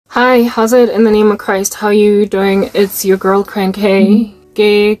Hi, how's it in the name of Christ? How you doing? It's your girl Cranky,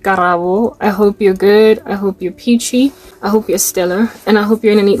 Gay Karabo. I hope you're good. I hope you're peachy. I hope you're stellar. And I hope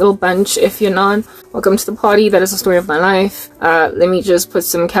you're in a neat little bunch. If you're not, welcome to the party. That is the story of my life. Let me just put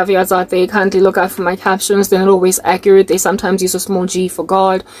some caveats out there. Kindly look out for my captions. They're not always accurate. They sometimes use a small g for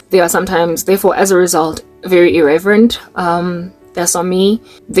God. They are sometimes, therefore, as a result, very irreverent. That's on me.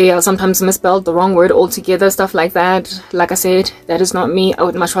 They are sometimes misspelled, the wrong word altogether, stuff like that. Like I said, that is not me. I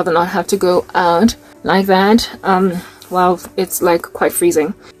would much rather not have to go out like that. Well, it's like quite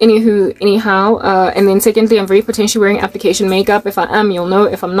freezing. Anywho, anyhow, and then secondly, I'm very potentially wearing application makeup. If I am, you'll know.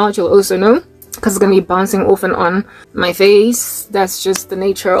 If I'm not, you'll also know, because it's going to be bouncing off and on my face. That's just the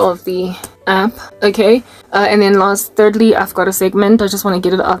nature of the app, okay? And then thirdly, I've got a segment. I just want to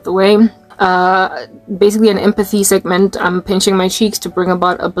get it out the way. Basically an empathy segment. I'm pinching my cheeks to bring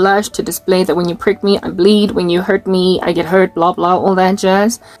about a blush, to display that when you prick me, I bleed. When you hurt me, I get hurt, blah blah, all that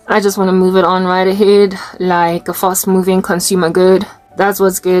jazz. I just want to move it on right ahead like a fast moving consumer good. That's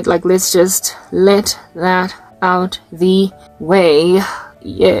what's good. Like, let's just let that out the way.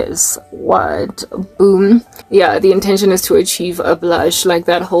 Yes, what? Boom. Yeah, the intention is to achieve a blush, like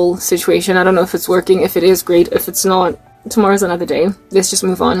that whole situation. I don't know if it's working. If it is, great. If it's not, tomorrow's another day. Let's just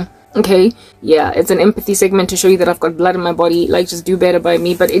move on. Okay, yeah, it's an empathy segment to show you that I've got blood in my body. Like, just do better by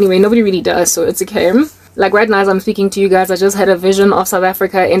me. But anyway, nobody really does, so it's okay. Like, right now as I'm speaking to you guys, I just had a vision of South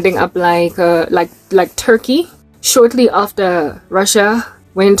Africa ending up like Turkey shortly after Russia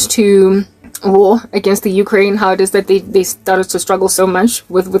went to war against the Ukraine. How it is that they started to struggle so much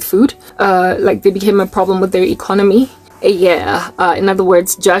with food, like they became a problem with their economy. Yeah, in other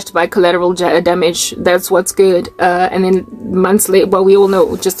words, judged by collateral damage. That's what's good. And then months later, well, we all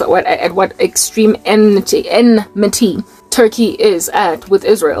know just at what extreme enmity Turkey is at with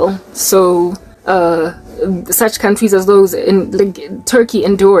Israel. So such countries as those in like, Turkey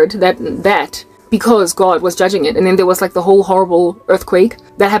endured that because God was judging it. And then there was like the whole horrible earthquake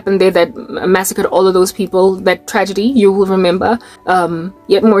that happened there that massacred all of those people. That tragedy, you will remember.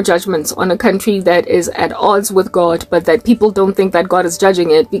 Yet more judgments on a country that is at odds with God, but that people don't think that God is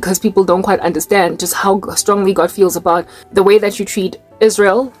judging it because people don't quite understand just how strongly God feels about the way that you treat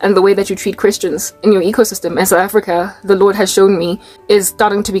Israel and the way that you treat Christians in your ecosystem. And South Africa, the Lord has shown me, is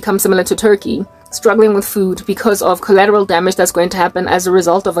starting to become similar to Turkey, struggling with food because of collateral damage that's going to happen as a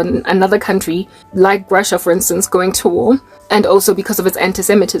result of another country like Russia, for instance, going to war, and also because of its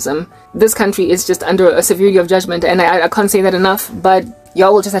anti-Semitism. This country is just under a severity of judgment, and I can't say that enough, but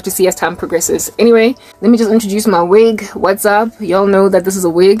y'all will just have to see as time progresses. Anyway, let me just introduce my wig. What's up? Y'all know that this is a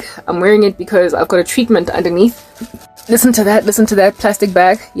wig. I'm wearing it because I've got a treatment underneath. Listen to that plastic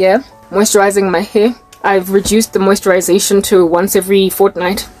bag. Yeah, moisturizing my hair. I've reduced the moisturization to once every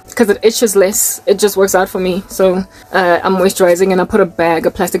fortnight because it itches less. It just works out for me. So I'm moisturizing and I put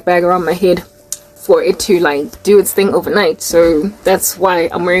a plastic bag around my head for it to like do its thing overnight. So that's why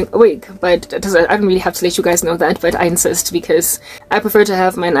I'm wearing a wig, but I don't really have to let you guys know that, but I insist because I prefer to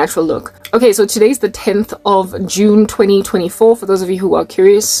have my natural look. Okay, so today's the 10th of June 2024 for those of you who are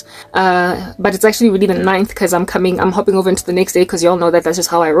curious, but it's actually really the 9th because I'm hopping over into the next day because y'all know that that's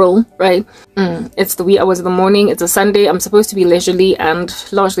just how I roll, right? It's the wee hours of the morning. It's a Sunday. I'm supposed to be leisurely, and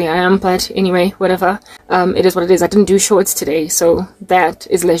largely I am, but anyway, whatever. It is what it is. I didn't do shorts today, so that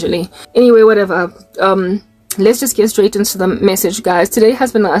is leisurely. Anyway, whatever. Let's just get straight into the message, guys. Today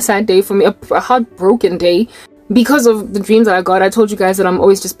has been a sad day for me, a heartbroken day because of the dreams that I got. I told you guys that I'm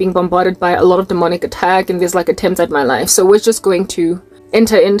always just being bombarded by a lot of demonic attack, and there's like attempts at my life, so we're just going to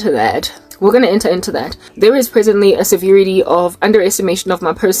enter into that. There is presently a severity of underestimation of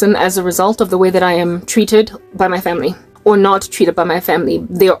my person as a result of the way that I am treated by my family, or not treated by my family.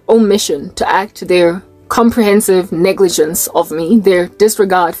 Their omission to act, their comprehensive negligence of me, their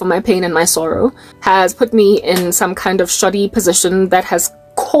disregard for my pain and my sorrow has put me in some kind of shoddy position that has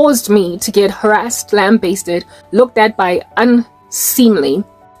caused me to get harassed, lambasted, looked at by unseemly,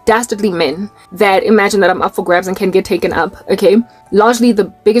 dastardly men that imagine that I'm up for grabs and can get taken up, okay? Largely the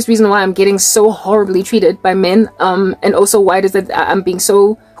biggest reason why I'm getting so horribly treated by men, and also why it is that I'm being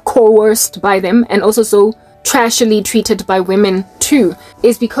so coerced by them, and also so trashily treated by women too,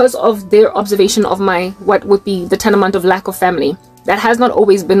 is because of their observation of my what would be the tantamount of lack of family. That has not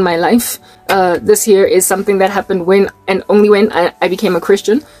always been my life. This here is something that happened when and only when I became a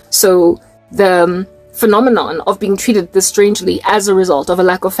Christian. So the phenomenon of being treated this strangely as a result of a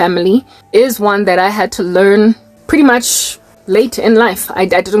lack of family is one that I had to learn pretty much late in life. I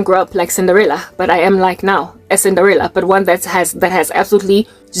didn't grow up like Cinderella, but I am like now a Cinderella, but one that has absolutely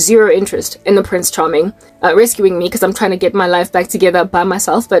zero interest in the Prince Charming rescuing me because I'm trying to get my life back together by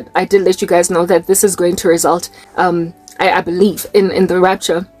myself. But I did let you guys know that this is going to result, I believe, in the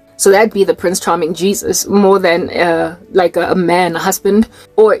rapture So that'd be the Prince Charming Jesus, more than like a man, a husband,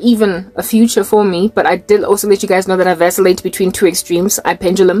 or even a future for me. But I did also let you guys know that I vacillate between two extremes. I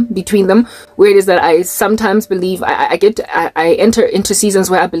pendulum between them, where it is that I sometimes believe I enter into seasons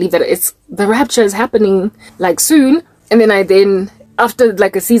where I believe that the rapture is happening like soon, and then after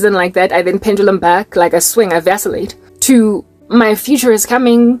like a season like that, I then pendulum back, like a swing, I vacillate to my future is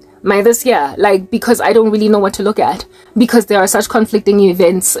coming, my this year, like, because I don't really know what to look at, because there are such conflicting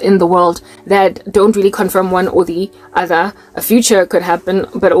events in the world that don't really confirm one or the other. A future could happen,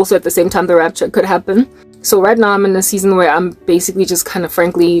 but also at the same time the rapture could happen. So right now I'm in a season where I'm basically just kind of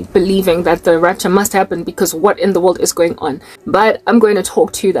frankly believing that the rapture must happen, because what in the world is going on. But I'm going to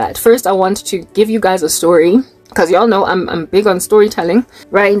talk to that. First, I want to give you guys a story, because y'all know I'm big on storytelling,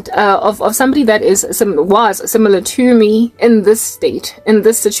 right? Of somebody that was similar to me in this state, in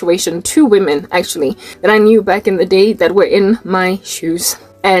this situation. Two women, actually, that I knew back in the day that were in my shoes.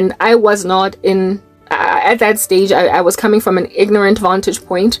 And I was not in... at that stage, I was coming from an ignorant vantage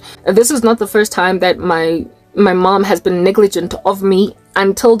point. This is not the first time that my mom has been negligent of me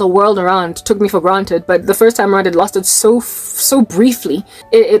until the world around took me for granted. But the first time around, it lasted so briefly.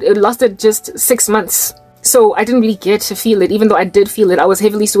 It lasted just 6 months. So I didn't really get to feel it, even though I did feel it. I was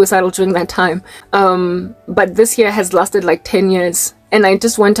heavily suicidal during that time. But this year has lasted like 10 years. And I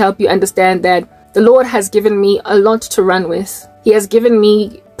just want to help you understand that the Lord has given me a lot to run with. He has given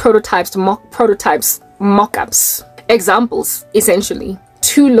me prototypes, mock-ups, examples, essentially,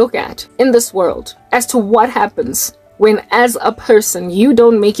 to look at in this world as to what happens when, as a person, you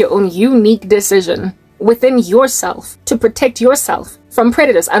don't make your own unique decision within yourself to protect yourself from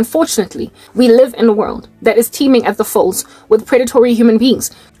predators. Unfortunately, we live in a world that is teeming at the folds with predatory human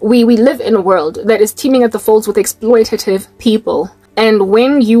beings. We live in a world that is teeming at the folds with exploitative people. And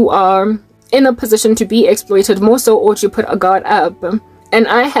when you are in a position to be exploited, more so ought you put a guard up. And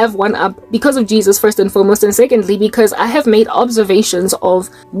I have one up because of Jesus, first and foremost, and secondly because I have made observations of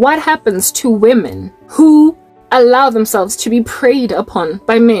what happens to women who allow themselves to be preyed upon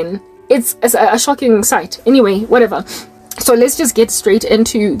by men. It's a shocking sight. Anyway, whatever. So let's just get straight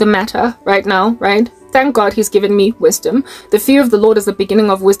into the matter right now, right? Thank God he's given me wisdom. The fear of the Lord is the beginning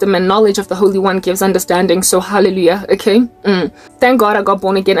of wisdom, and knowledge of the Holy One gives understanding. So hallelujah, okay? Thank God I got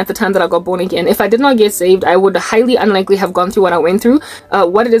born again at the time that I got born again. If I did not get saved, I would highly unlikely have gone through what I went through.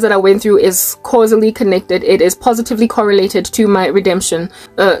 What it is that I went through is causally connected. It is positively correlated to my redemption.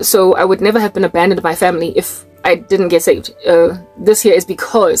 So I would never have been abandoned by family if I didn't get saved. This here is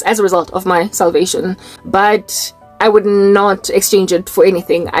because, as a result of my salvation. But I would not exchange it for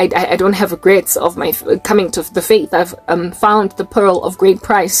anything. I don't have regrets of my coming to the faith. I've found the pearl of great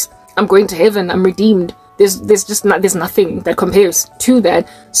price. I'm going to heaven. I'm redeemed. There's nothing that compares to that.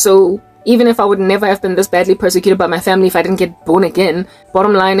 So even if I would never have been this badly persecuted by my family if I didn't get born again,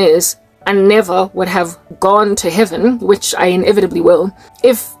 bottom line is I never would have gone to heaven, which I inevitably will,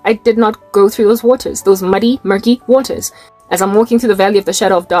 if I did not go through those waters, those muddy, murky waters. As I'm walking through the valley of the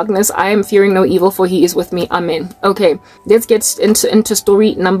shadow of darkness, I am fearing no evil, for he is with me. Amen. Okay, let's get into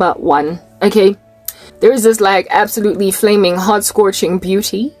story number 1. Okay, there is this like absolutely flaming, heart-scorching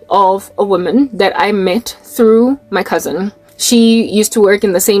beauty of a woman that I met through my cousin. She used to work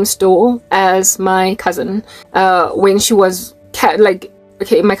in the same store as my cousin when she was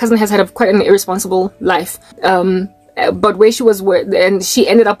okay, my cousin has had quite an irresponsible life. But where she was, and she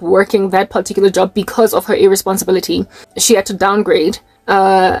ended up working that particular job because of her irresponsibility. She had to downgrade,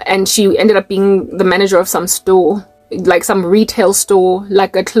 and she ended up being the manager of some store, like some retail store,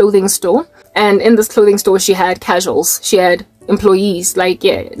 like a clothing store. And in this clothing store, she had casuals. She had employees,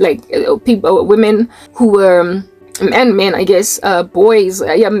 people, women who were, and men, I guess, boys,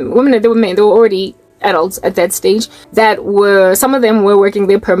 women. They were men. They were already adults at that stage, that were, some of them were working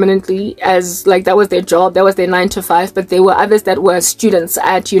there permanently as like that was their job, that was their 9 to 5, but there were others that were students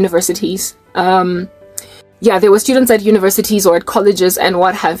at universities. There were students at universities or at colleges and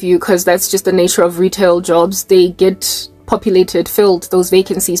what have you, because that's just the nature of retail jobs. They get filled those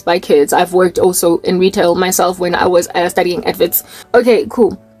vacancies by kids. I've worked also in retail myself when I was studying at Wits. Okay,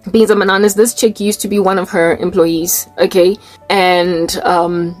 cool. Beans and bananas, this chick used to be one of her employees, okay? And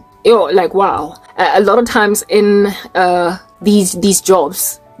like, wow. A lot of times in these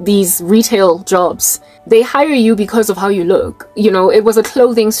jobs, these retail jobs, they hire you because of how you look. You know, it was a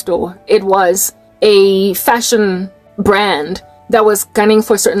clothing store. It was a fashion brand that was gunning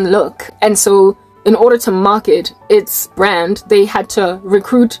for a certain look. And so in order to market its brand, they had to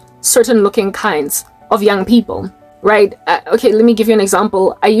recruit certain looking kinds of young people, right? Okay, let me give you an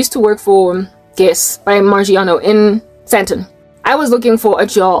example. I used to work for Guess by Margiano in Santon. I was looking for a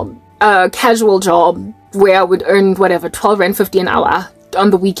job, a casual job where I would earn whatever, 12 Rand 50 an hour. on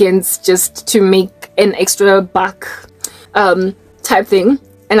the weekends just to make an extra buck type thing.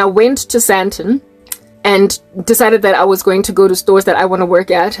 And I went to Sandton and decided that I was going to go to stores that I want to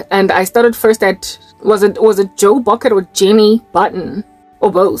work at. And I started first at, was it Joe Bucket or Jenny Button,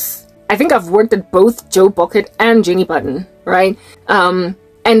 or both? I think I've worked at both Joe Bucket and Jenny Button, right? And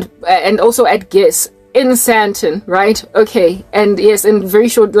also at Guess in Sandton, right? Okay, and yes, and very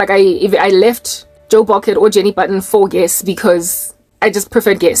short, like I left Joe Bucket or Jenny Button for Guess because I just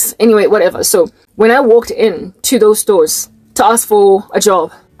preferred Guess. Anyway, whatever. So when I walked in to those stores to ask for a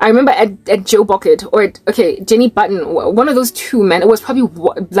job, I remember at Joe Bucket or at, okay, Jenny Button, one of those two, man, it was probably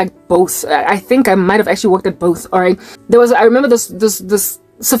like both. I think I might have actually worked at both. All right, I remember this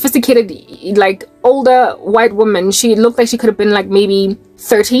sophisticated, like, older white woman. She looked like she could have been like maybe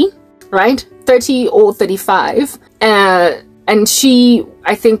 30, right? 30 or 35. And she,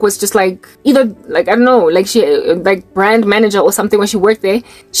 I think, was just like either, like, I don't know, like she, like brand manager or something when she worked there.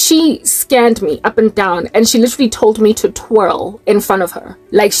 She scanned me up and down and she literally told me to twirl in front of her.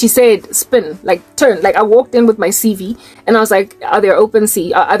 Like she said, spin, like turn. Like I walked in with my CV and I was like, are there open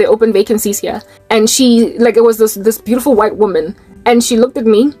vacancies here? And she, like, it was this beautiful white woman, and she looked at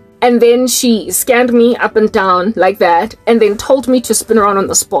me and then she scanned me up and down like that and then told me to spin around on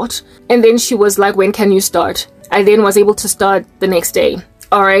the spot. And then she was like, when can you start? I then was able to start the next day.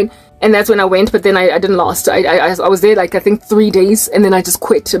 All right. And that's when I went, but then I didn't last. I was there like, I think 3 days, and then I just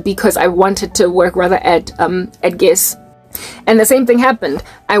quit because I wanted to work rather at Guess. And the same thing happened.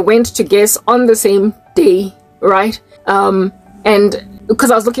 I went to Guess on the same day, right? And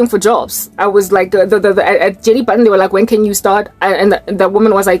because I was looking for jobs, I was like, at Jenny Button, they were like, when can you start? And the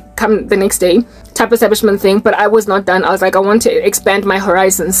woman was like, come the next day, type establishment thing. But I was not done. I was like, I want to expand my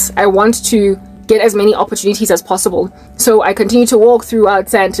horizons. I want to get as many opportunities as possible. So I continued to walk throughout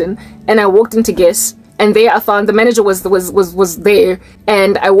Sandton, and I walked into Guess, and there I found the manager was there,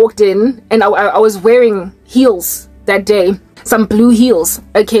 and I walked in, and I was wearing heels that day, some blue heels,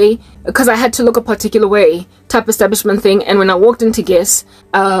 okay, because I had to look a particular way, type establishment thing. And when I walked into Guess,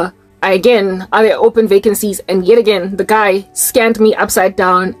 are there open vacancies? And yet again, the guy scanned me upside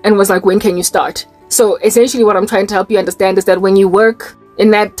down and was like, when can you start? So essentially what I'm trying to help you understand is that when you work in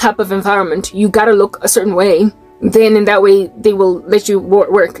that type of environment, you gotta look a certain way. Then in that way, they will let you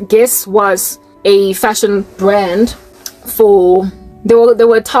work. Guess was a fashion brand for, they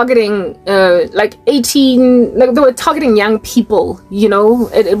were targeting like 18, like they were targeting young people, you know.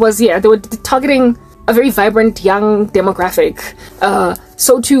 It was, yeah, they were targeting a very vibrant young demographic.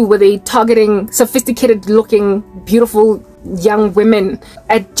 So too were they targeting sophisticated looking, beautiful young women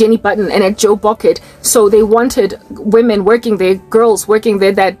at Jenny Button and at Joe Bucket. So they wanted women working there, girls working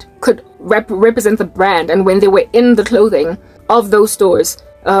there that could represent the brand, and when they were in the clothing of those stores,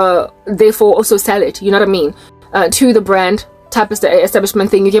 therefore also sell it, you know what I mean, to the brand type of establishment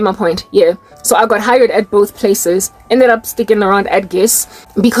thing. You get my point? Yeah. So I got hired at both places, ended up sticking around at Guess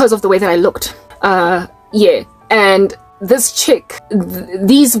because of the way that I looked. Yeah. And this chick,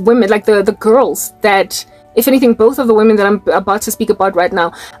 these women, like the girls that, if anything, both of the women that I'm about to speak about right now,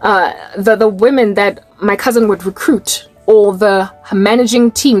 the women that my cousin would recruit, or the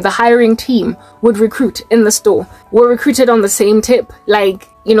managing team, the hiring team would recruit in the store, were recruited on the same tip. Like,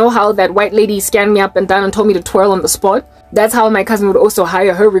 you know how that white lady scanned me up and down and told me to twirl on the spot? That's how my cousin would also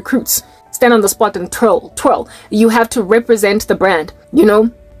hire her recruits. Stand on the spot and twirl. You have to represent the brand, you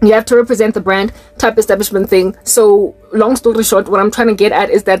know? You have to represent the brand type establishment thing. So long story short, what I'm trying to get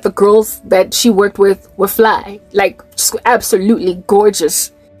at is that the girls that she worked with were fly, like just absolutely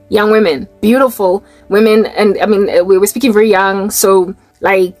gorgeous young women, beautiful women. And I mean, we were speaking very young. So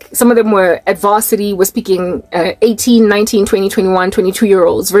like some of them were at varsity, we're speaking 18, 19, 20, 21,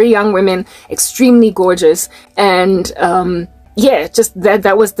 22-year-olds, very young women, extremely gorgeous. And yeah, just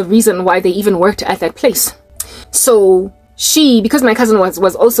that was the reason why they even worked at that place. So she, because my cousin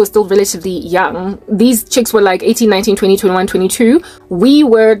was also still relatively young, these chicks were like 18, 19, 20, 21, 22. We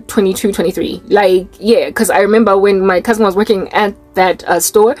were 22, 23. Like, yeah, because I remember when my cousin was working at that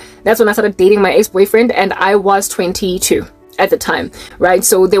store, that's when I started dating my ex-boyfriend, and I was 22 at the time, right?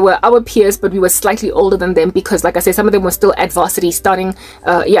 So they were our peers, but we were slightly older than them because, like I said, some of them were still at varsity starting,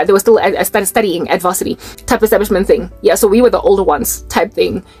 yeah, they were still studying at varsity type establishment thing. Yeah, so we were the older ones type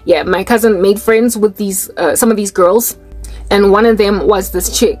thing. Yeah, my cousin made friends with these, some of these girls, and one of them was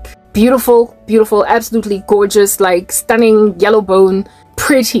this chick. Beautiful, beautiful, absolutely gorgeous, like stunning yellow bone,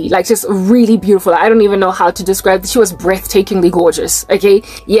 pretty, like just really beautiful. I don't even know how to describe it. She was breathtakingly gorgeous, okay?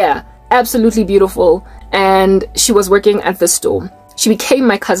 Yeah, absolutely beautiful. And she was working at the store. She became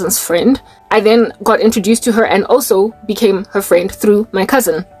my cousin's friend. I then got introduced to her and also became her friend through my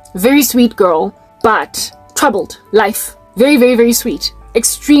cousin. Very sweet girl, but troubled life. Very, very, very sweet.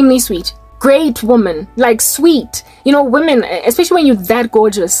 extremely sweet. Great woman, like sweet. You know, women, especially when you're that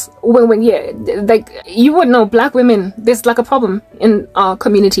gorgeous, when yeah, like you would know, black women, there's like a problem in our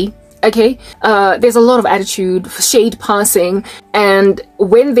community. Okay, there's a lot of attitude, shade passing, and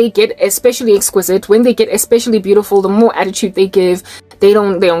when they get especially exquisite, when they get especially beautiful, the more attitude they give. They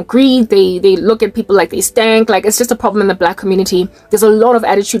don't greet, they look at people like they stank. Like, it's just a problem in the black community. There's a lot of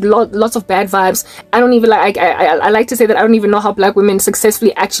attitude, lots of bad vibes. I don't even like, I like to say that I don't even know how black women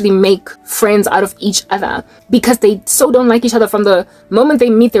successfully actually make friends out of each other, because they so don't like each other from the moment they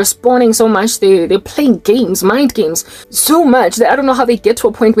meet. They're spawning so much, they're playing games, mind games, so much that I don't know how they get to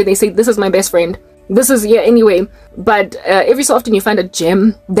a point where they say, this is my best friend. This is, yeah, anyway. But every so often you find a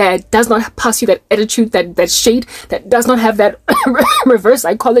gem that does not pass you that attitude, that shade, that does not have that reverse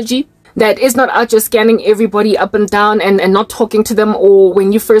psychology, that is not out just scanning everybody up and down and not talking to them, or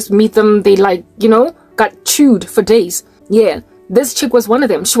when you first meet them, they, like, you know, got chewed for days. Yeah, this chick was one of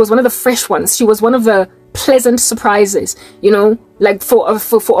them. She was one of the fresh ones. She was one of the pleasant surprises, you know, like for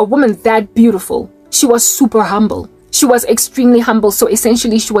a woman that beautiful. She was super humble. She was extremely humble. So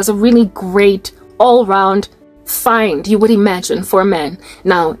essentially, she was a really great all-round find, you would imagine, for a man.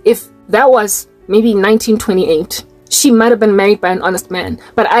 Now, if that was maybe 1928, she might have been married by an honest man.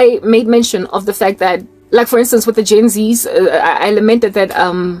 But I made mention of the fact that, like, for instance, with the Gen Zs, I lamented that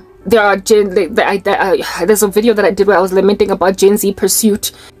there are there's a video that I did where I was lamenting about Gen Z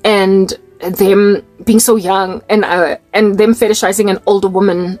pursuit and them being so young, and them fetishizing an older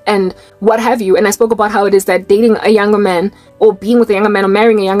woman and what have you. And I spoke about how it is that dating a younger man, or being with a younger man, or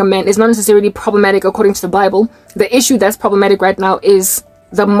marrying a younger man, is not necessarily problematic according to the Bible. The issue that's problematic right now is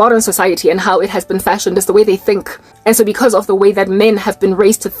the modern society and how it has been fashioned. Is the way they think. And so because of the way that men have been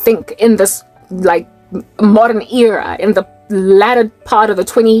raised to think in this, like, modern era, in the latter part of the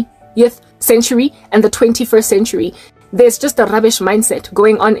 20th century and the 21st century, there's just a rubbish mindset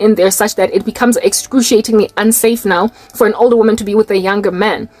going on in there, such that it becomes excruciatingly unsafe now for an older woman to be with a younger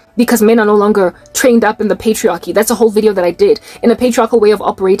man, because men are no longer trained up in the patriarchy. That's a whole video that I did. In a patriarchal way of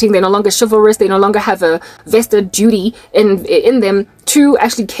operating, they're no longer chivalrous. They no longer have a vested duty in them to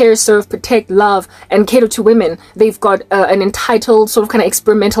actually care, serve, protect, love, and cater to women. They've got an entitled, sort of kind of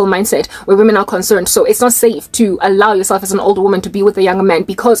experimental mindset where women are concerned. So it's not safe to allow yourself as an older woman to be with a younger man,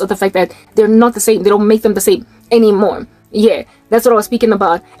 because of the fact that they're not the same. They don't make them the same anymore. Yeah, that's what I was speaking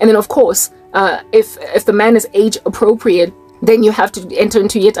about. And then, of course, if the man is age appropriate, then you have to enter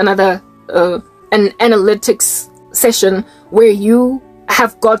into yet another an analytics session where you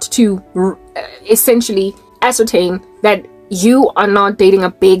have got to essentially ascertain that you are not dating a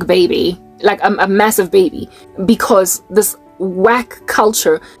big baby, like a massive baby, because this whack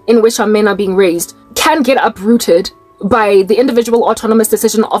culture in which our men are being raised can get uprooted by the individual autonomous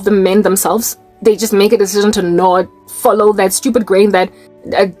decision of the men themselves. They just make a decision to not follow that stupid grain that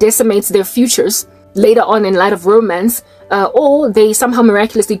decimates their futures later on in light of romance, or they somehow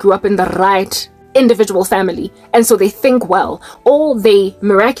miraculously grew up in the right individual family, and so they think well, or they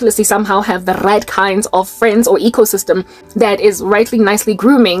miraculously somehow have the right kinds of friends or ecosystem that is rightly nicely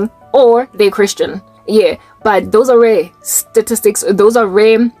grooming, or they're Christian. Yeah, but those are rare statistics. Those are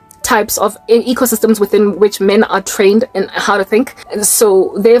rare types of ecosystems within which men are trained in how to think.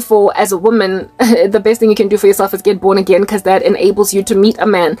 So therefore, as a woman, the best thing you can do for yourself is get born again, because that enables you to meet a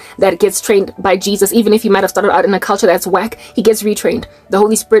man that gets trained by Jesus. Even if you might have started out in a culture that's whack, he gets retrained. The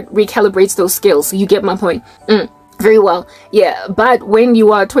Holy Spirit recalibrates those skills. You get my point. Very well. Yeah, but when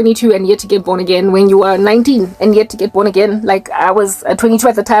you are 22 and yet to get born again, when you are 19 and yet to get born again, like I was 22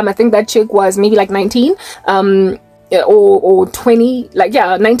 at the time, I think that chick was maybe like 19, or 20, like,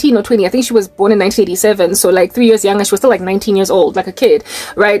 yeah, 19 or 20. I think she was born in 1987, so like 3 years younger. She was still like 19 years old, like a kid,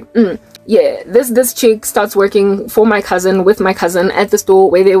 right? Yeah, this chick starts working for my cousin, with my cousin, at the store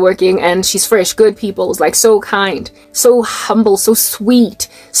where they're working, and she's fresh, good people, like so kind, so humble, so sweet,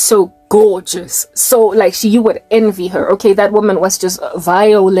 so gorgeous, so like you would envy her. Okay, that woman was just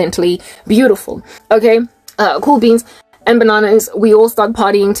violently beautiful. Okay, cool beans and bananas. We all start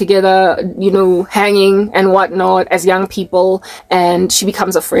partying together, you know, hanging and whatnot as young people, and she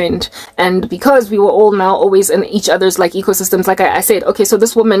becomes a friend. And because we were all now always in each other's like ecosystems, like I said, okay, so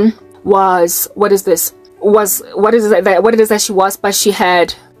this woman was, what is it that she was, but she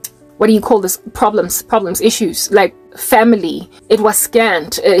had, what do you call this, problems, issues, like family. It was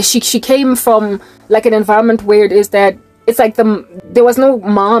scant. She came from like an environment where it is that it's like there was no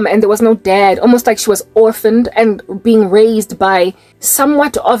mom and there was no dad, almost like she was orphaned and being raised by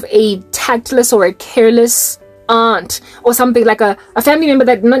somewhat of a tactless or a careless aunt or something, like a family member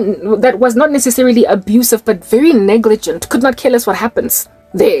that was not necessarily abusive but very negligent, could not care less what happens.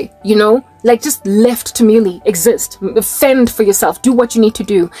 there, you know, like just left to merely exist, fend for yourself, do what you need to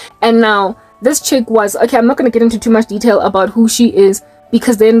do. And now this chick was, okay, I'm not going to get into too much detail about who she is,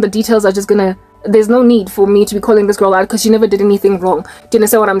 because then the details are just gonna, there's no need for me to be calling this girl out because she never did anything wrong. Do you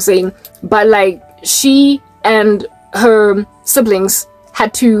understand what I'm saying? But like, she and her siblings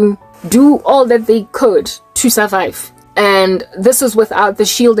had to do all that they could to survive, and this is without the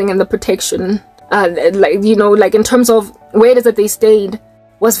shielding and the protection. Like, you know, like in terms of where it is that they stayed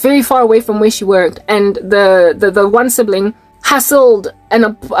was very far away from where she worked, and the one sibling hustled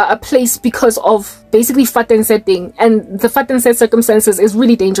a place because of basically fat and setting, and the fat and set circumstances is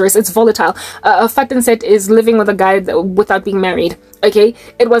really dangerous. It's volatile. A fat and set is living with a guy without being married. Okay,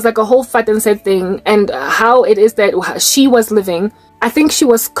 it was like a whole fat and set thing, and how it is that she was living, I think she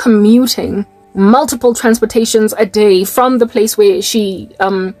was commuting multiple transportations a day from the place where she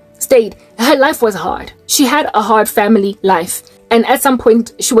stayed. Her life was hard. She had a hard family life, and at some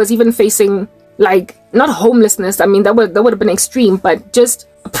point she was even facing, like, not homelessness, I mean that would have been extreme, but just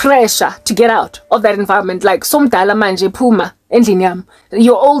pressure to get out of that environment. Like, somdala manje puma endlini yami,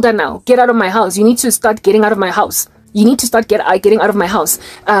 you're older now, get out of my house, you need to start getting out of my house, you need to start getting out of my house.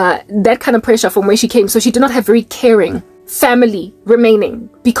 That kind of pressure from where she came. So she did not have very caring family remaining,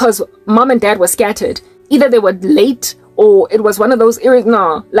 because mom and dad were scattered. Either they were late, or it was one of those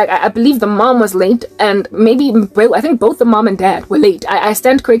no, like I believe the mom was late, and maybe I think both the mom and dad were late. I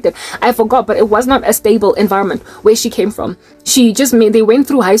stand corrected, I forgot, but it was not a stable environment where she came from. She just they went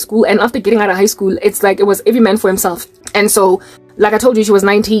through high school, and after getting out of high school, it's like it was every man for himself. And so, like I told you, she was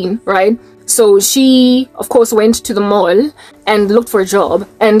 19, right? So she of course went to the mall and looked for a job,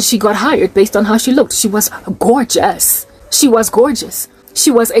 and she got hired based on how she looked. She was gorgeous. She was gorgeous. She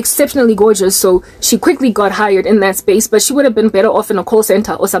was exceptionally gorgeous, so she quickly got hired in that space. But she would have been better off in a call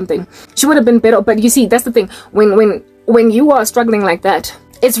center or something. She would have been better. But you see, that's the thing. When you are struggling like that,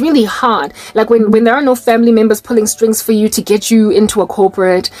 it's really hard. Like when there are no family members pulling strings for you to get you into a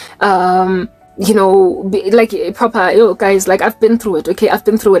corporate, you know, like proper, guys, like I've been through it. Okay, I've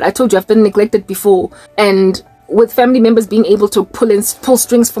been through it. I told you I've been neglected before, and with family members being able to pull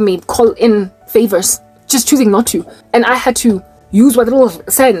strings for me, call in favors, just choosing not to, and I had to use what little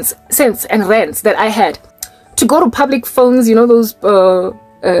sense and rents that I had to go to public phones, you know, those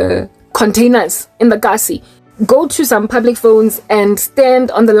containers in the Gasi. Go to some public phones and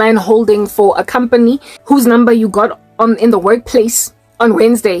stand on the line holding for a company whose number you got in the workplace on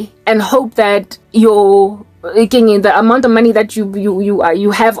Wednesday, and hope that the amount of money that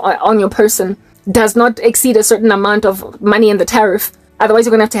you have on your person does not exceed a certain amount of money in the tariff. Otherwise,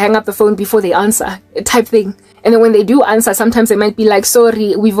 you're gonna have to hang up the phone before they answer, type thing. And then when they do answer, sometimes they might be like,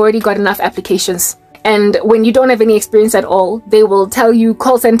 sorry, we've already got enough applications. And when you don't have any experience at all, they will tell you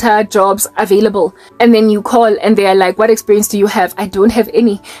call center jobs available. And then you call and they are like, what experience do you have? I don't have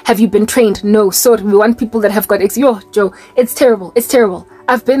any. Have you been trained? No. Sorry, we want people that have got Joe, it's terrible. It's terrible.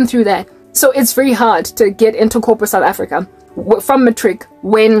 I've been through that. So it's very hard to get into corporate South Africa from matric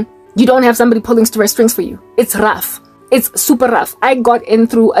when you don't have somebody pulling strings for you. It's rough. It's super rough. I got in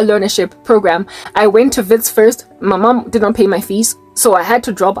through a learnership program. I went to Wits first. My mom did not pay my fees, so I had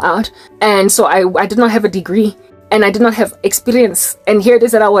to drop out. And so I did not have a degree, and I did not have experience. And here it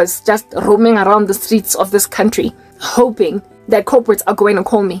is that I was just roaming around the streets of this country, hoping that corporates are going to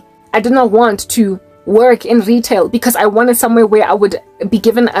call me. I did not want to work in retail because I wanted somewhere where I would be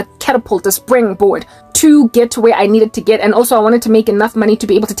given a catapult, a springboard to get to where I needed to get. And also I wanted to make enough money to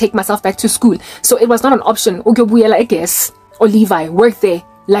be able to take myself back to school. So it was not an option. I guess, or Levi, work there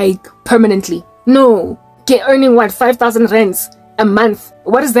like permanently. No, get earning what, 5,000 rands a month.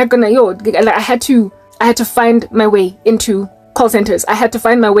 What is that gonna I had to find my way into call centers. I had to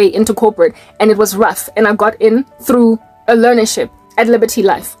find my way into corporate, and it was rough. And I got in through a learnership at Liberty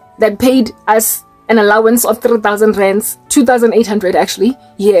Life that paid us an allowance of 3,000 rands, 2,800 actually,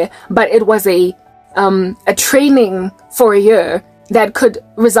 yeah, but it was a training for a year that could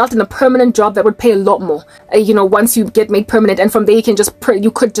result in a permanent job that would pay a lot more, you know, once you get made permanent. And from there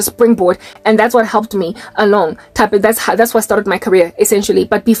you could just springboard, and that's what helped me along. That's what started my career essentially.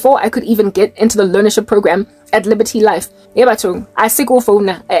 But before I could even get into the learnership program at Liberty Life, I sick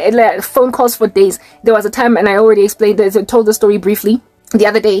phone calls for days. There was a time, and I already explained this, I told the story briefly the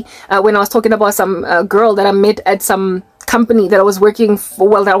other day when I was talking about some girl that I met at some company that I was working for,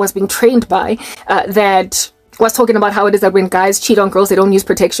 well, that I was being trained by, that was talking about how it is that when guys cheat on girls, they don't use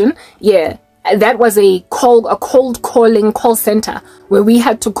protection. Yeah, that was a cold calling call center where we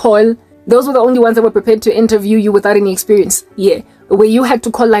had to call. Those were the only ones that were prepared to interview you without any experience. Yeah, where you had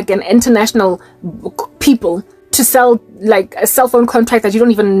to call like an international people to to sell like a cell phone contract that you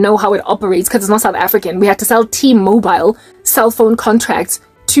don't even know how it operates because it's not South African. We had to sell T-Mobile cell phone contracts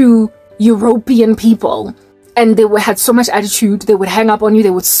to European people. And they had so much attitude. They would hang up on you. They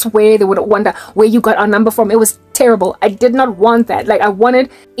would swear. They would wonder where you got our number from. It was terrible. I did not want that. Like, I wanted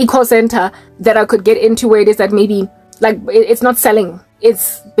a call center that I could get into where it is that maybe, like, it's not selling.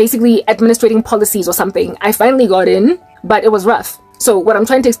 It's basically administrating policies or something. I finally got in, but it was rough. So what I'm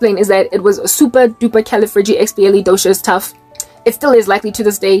trying to explain is that it was super duper califragilisticexpialidocious tough. It still is likely to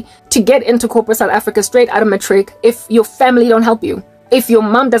this day to get into corporate South Africa straight out of matric if your family don't help you. If your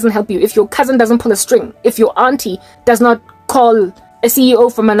mom doesn't help you, if your cousin doesn't pull a string, if your auntie does not call a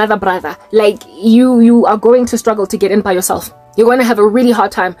CEO from another brother, like you are going to struggle to get in by yourself. You're going to have a really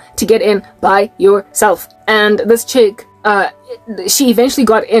hard time to get in by yourself. And this chick, she eventually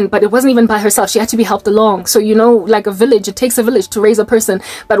got in, but it wasn't even by herself. She had to be helped along. So, you know, like a village, it takes a village to raise a person.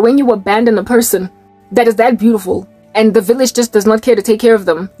 But when you abandon a person that is that beautiful, and the village just does not care to take care of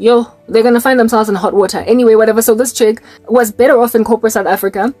them, they're gonna find themselves in hot water. Anyway, whatever. So this chick was better off in corporate South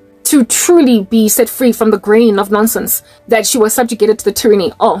Africa to truly be set free from the grain of nonsense that she was subjugated to the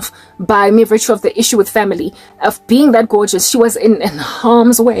tyranny of by mere virtue of the issue with family. Of being that gorgeous, she was in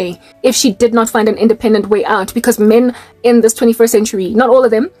harm's way if she did not find an independent way out, because men in this 21st century, not all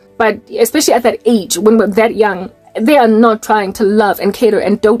of them, but especially at that age, when we're that young, they are not trying to love and cater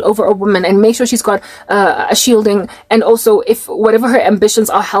and dote over a woman and make sure she's got a shielding, and also, if whatever her ambitions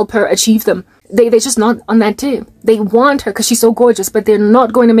are, help her achieve them. They're just not on that tip. They want her because she's so gorgeous, but they're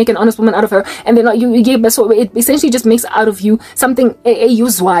not going to make an honest woman out of her. And they're not, so it essentially just makes out of you something,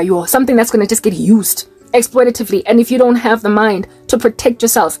 something that's going to just get used exploitatively. And if you don't have the mind to protect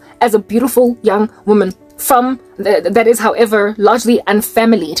yourself as a beautiful young woman from that is, however, largely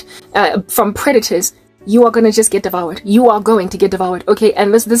unfamilied from predators, you are going to just get devoured. You are going to get devoured. Okay,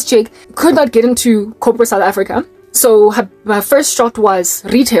 and this chick could not get into corporate South Africa. So her first shot was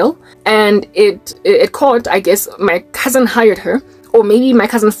retail, and it caught, I guess, my cousin hired her, or maybe my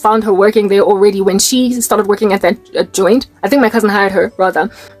cousin found her working there already when she started working at that joint. I think my cousin hired her,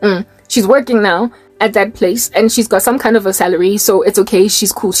 rather. She's working now at that place, and she's got some kind of a salary, so it's okay.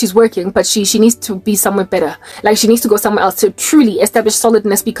 She's cool. She's working, but she needs to be somewhere better. Like, she needs to go somewhere else to truly establish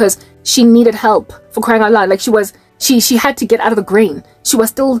solidness, because she needed help, for crying out loud. Like, she had to get out of the grain. She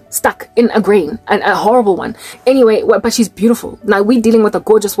was still stuck in a grain, and a horrible one. Anyway, but she's beautiful. Now, we're dealing with a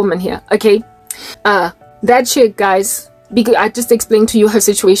gorgeous woman here, okay? That chick, guys, because I just explained to you her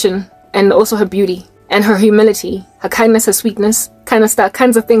situation, and also her beauty, and her humility, her kindness, her sweetness, kinds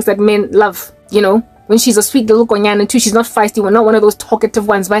of things that men love, you know? When she's a sweet little Hlongwane too, she's not feisty. We're not one of those talkative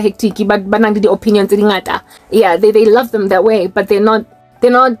ones, but the opinions. Yeah, they love them that way, but they're not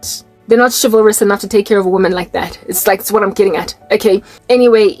chivalrous enough to take care of a woman like that. It's what I'm getting at. Okay.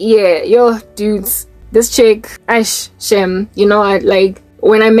 Anyway, yeah, dudes, this chick, Shem, you know,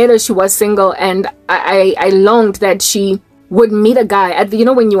 when I met her, she was single, and I longed that she would meet a guy. You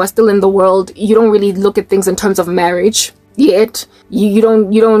know, when you are still in the world, you don't really look at things in terms of marriage yet. You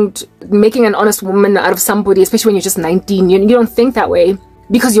don't making an honest woman out of somebody, especially when you're just 19, you don't think that way,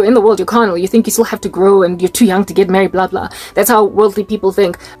 because you're in the world, you're carnal, you think you still have to grow and you're too young to get married, blah blah. That's how worldly people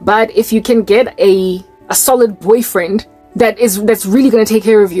think. But if you can get a solid boyfriend that's really gonna take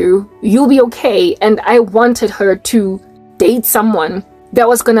care of you, you'll be okay. And I wanted her to date someone that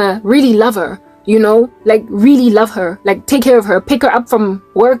was gonna really love her, you know, like really love her, like take care of her, pick her up from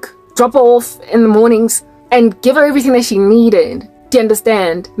work, drop her off in the mornings, and give her everything that she needed. Do you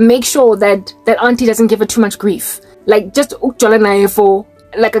understand? Make sure that auntie doesn't give her too much grief. Like, just for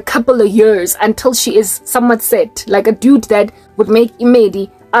like a couple of years until she is somewhat set. Like a dude that would make imedi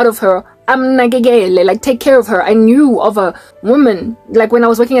out of her. Like, take care of her. I knew of a woman, like when I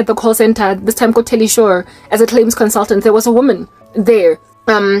was working at the call center, this time called Teleshore, as a claims consultant, there was a woman there,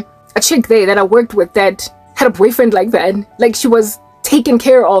 a chick there that I worked with that had a boyfriend like that. Like, she was taken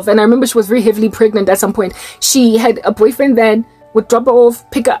care of, and I remember she was very heavily pregnant at some point. She had a boyfriend that would drop her off,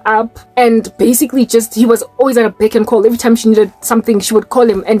 pick her up, and basically he was always at a beck and call. Every time she needed something, she would call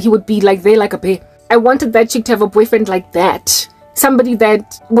him, and he would be like there like a bear. I wanted that chick to have a boyfriend like that. Somebody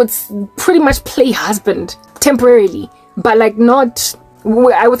that would pretty much play husband temporarily, but like not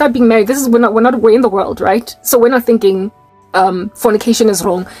without being married. We're in the world, right? So we're not thinking fornication is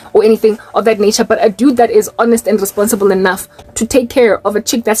wrong or anything of that nature, but a dude that is honest and responsible enough to take care of a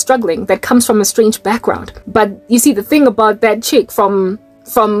chick that's struggling, that comes from a strange background. But you see, the thing about that chick from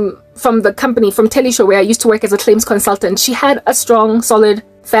the company, from Teleshore, where I used to work as a claims consultant, she had a strong, solid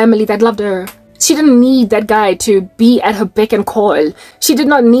family that loved her. She didn't need that guy to be at her beck and call. She did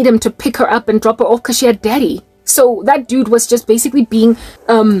not need him to pick her up and drop her off because she had daddy. So that dude was just basically being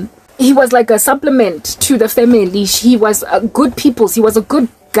He was like a supplement to the family. He was a good people's. He was a good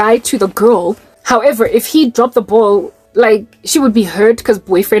guy to the girl. However, if he dropped the ball, like, she would be hurt because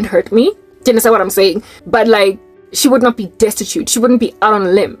boyfriend hurt me. Do you understand what I'm saying? But like, she would not be destitute. She wouldn't be out on a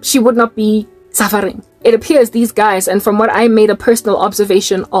limb. She would not be suffering. It appears these guys, and from what I made a personal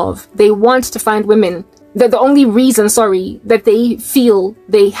observation of, they want to find women. The only reason, that they feel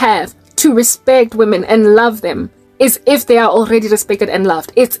they have to respect women and love them is if they are already respected and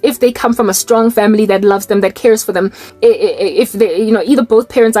loved. It's if they come from a strong family that loves them, that cares for them. If they, either both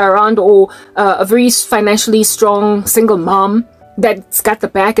parents are around, or a very financially strong single mom that's got the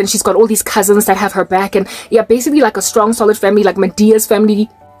back, and she's got all these cousins that have her back, and yeah, basically like a strong, solid family, like Medea's family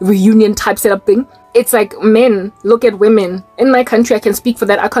reunion type setup thing. It's like men look at women. In my country, I can speak for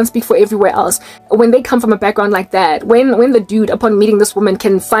that. I can't speak for everywhere else. When they come from a background like that, when the dude, upon meeting this woman,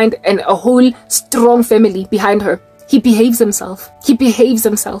 can find a whole strong family behind her, he behaves himself. He behaves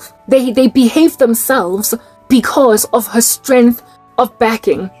himself. They behave themselves because of her strength of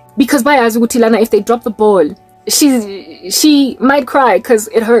backing. Because by Azugutilana, if they drop the ball, she might cry because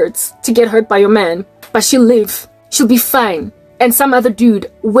it hurts to get hurt by your man, but she'll live. She'll be fine. And some other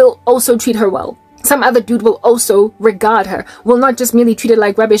dude will also treat her well. Some other dude will also regard her, will not just merely treat her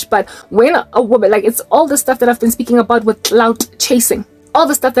like rubbish. But when a woman, like, it's all the stuff that I've been speaking about with clout chasing. All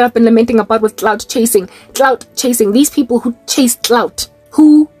the stuff that I've been lamenting about with clout chasing. Clout chasing. These people who chase clout,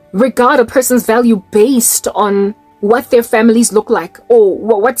 who regard a person's value based on what their families look like, or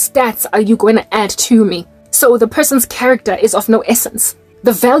what stats are you going to add to me. So the person's character is of no essence.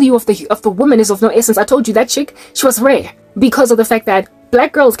 The value of the woman is of no essence. I told you that chick, she was rare because of the fact that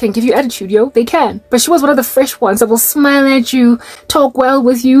black girls can give you attitude, yo. They can. But she was one of the fresh ones that will smile at you, talk well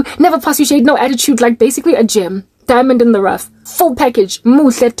with you, never pass you shade, no attitude, like basically a gem. Diamond in the rough. Full package.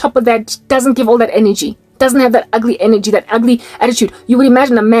 Mousse at top of that. Doesn't give all that energy. Doesn't have that ugly energy, that ugly attitude. You would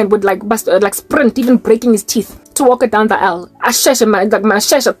imagine a man would like bust, like sprint, even breaking his teeth to walk her down the aisle.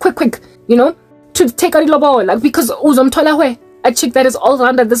 Ashesha, quick, to take out the ball, like, because a chick that is all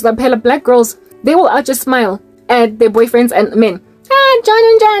around this black girls, they will out just smile at their boyfriends and men. Ah, John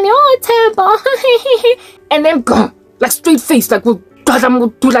and Johnny, oh, terrible. And then go, like straight face, like,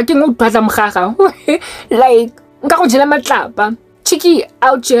 like, Chicky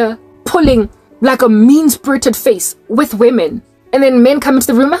out here pulling like a mean-spirited face with women. And then men come into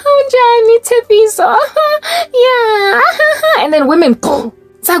the room, oh, Johnny, Tippy, so, yeah. And then women,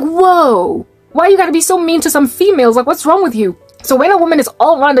 it's like, whoa. Why you gotta be so mean to some females? Like, what's wrong with you? So when a woman is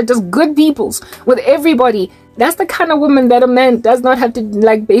all around just good peoples with everybody, that's the kind of woman that a man does not have to,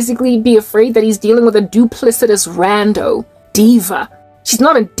 like, basically be afraid that he's dealing with a duplicitous rando diva. She's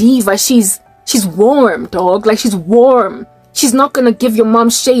not a diva. She's warm, dog. Like, she's warm. She's not gonna give your mom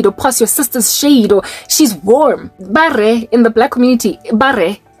shade or pass your sister's shade, or she's warm. Barre in the black community,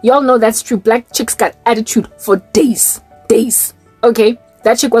 barre. Y'all know that's true. Black chicks got attitude for days. Okay,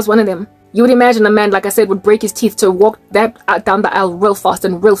 that chick was one of them. You would imagine a man, like I said, would break his teeth to walk that down the aisle real fast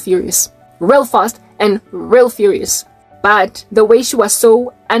and real furious. Real fast and real furious. But the way she was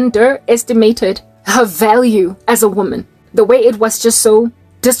so underestimated, her value as a woman, the way it was just so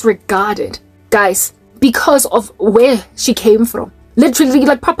disregarded, guys, because of where she came from. Literally,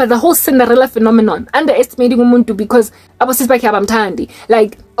 like, proper, the whole Cinderella phenomenon, underestimating umuntu because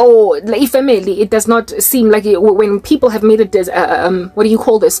like, oh, like, family, it does not seem like it, when people have made what do you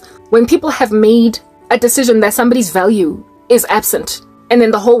call this? When people have made a decision that somebody's value is absent, and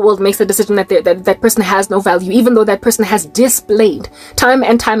then the whole world makes a decision that that person has no value, even though that person has displayed time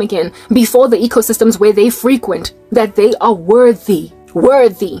and time again before the ecosystems where they frequent that they are worthy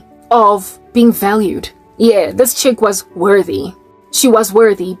of being valued. Yeah, this chick was worthy. She was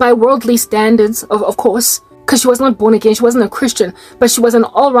worthy by worldly standards, of course, because she was not born again. She wasn't a Christian, but she was an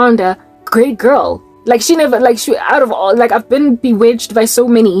all-rounder great girl. Like, she never, like, out of all, like, I've been bewitched by so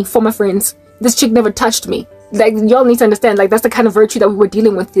many former friends. This chick never touched me. Like, y'all need to understand, like, that's the kind of virtue that we were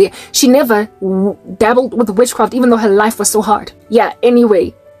dealing with there. She never dabbled with witchcraft, even though her life was so hard. Yeah,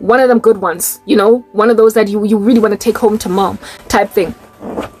 anyway, one of them good ones, one of those that you really want to take home to mom type thing.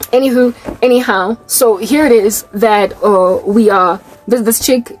 Anyhow, so here it is that we are this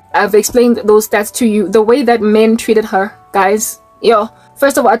chick. I've explained those stats to you. The way that men treated her, guys.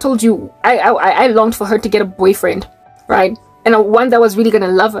 First of all, I told you I longed for her to get a boyfriend, right? And one that was really gonna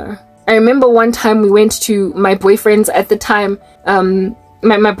love her. I remember one time we went to my boyfriend's at the time,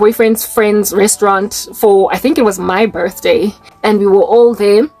 my boyfriend's friend's restaurant for, I think it was my birthday, and we were all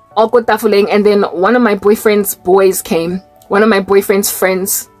there, and then one of my boyfriend's boys came. One of my boyfriend's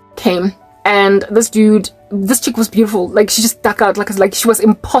friends came, and this chick was beautiful. Like, she just stuck out, like she was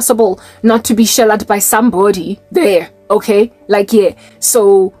impossible not to be shelled by somebody there. Okay, like, yeah.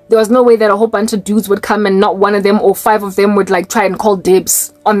 So there was no way that a whole bunch of dudes would come and not one of them or 5 of them would like try and call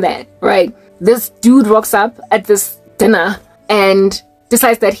dibs on that, right? This dude rocks up at this dinner and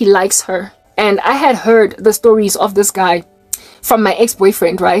decides that he likes her. And I had heard the stories of this guy from my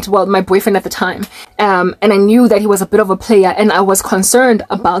ex-boyfriend, right? Well, my boyfriend at the time. And I knew that he was a bit of a player, and I was concerned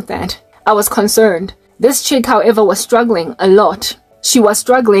about that. I was concerned. This chick, however, was struggling a lot. She was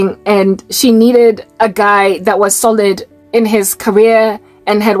struggling and she needed a guy that was solid in his career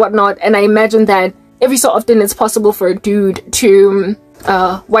and had whatnot. And I imagine that every so often it's possible for a dude to,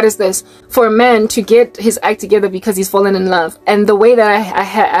 for a man to get his act together because he's fallen in love. And the way that I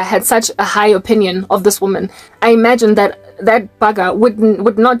had such a high opinion of this woman, I imagined that that bugger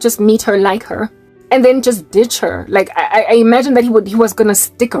would not just meet her, like her, and then just ditch her. Like, I imagined that he was gonna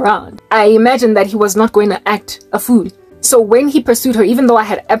stick around. I imagined that he was not going to act a fool. So when he pursued her, even though I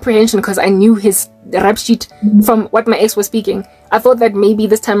had apprehension because I knew his rap sheet from what my ex was speaking, I thought that maybe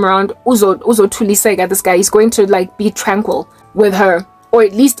this time around Uzo Tulisega, this guy, is going to like be tranquil with her, or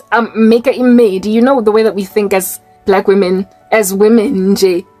at least make her made. You know, the way that we think as black women, as women,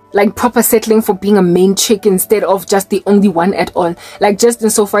 like proper settling for being a main chick instead of just the only one at all. Like, just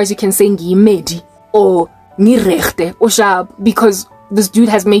insofar as you can say ngiyimedi or nirechte or sharp, because this dude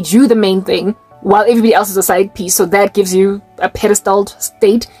has made you the main thing while everybody else is a side piece. So that gives you a pedestal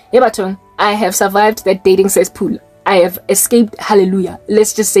state. I have survived that dating cesspool. I have escaped, hallelujah.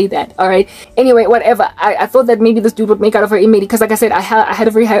 Let's just say that, all right? Anyway, whatever. I thought that maybe this dude would make out of her image because, like I said, I had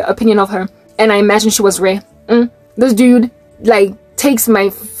a very high opinion of her, and I imagined she was rare. This dude, like, takes my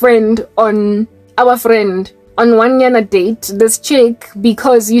friend on, our friend, on one yana date, this chick,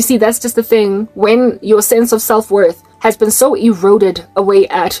 because you see, that's just the thing. When your sense of self-worth has been so eroded away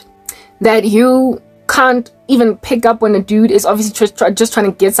at that you can't even pick up when a dude is obviously just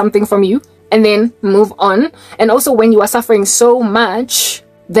trying to get something from you and then move on. And also when you are suffering so much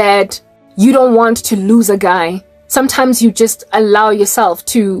that you don't want to lose a guy, sometimes you just allow yourself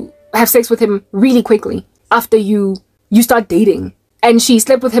to have sex with him really quickly after you start dating. And she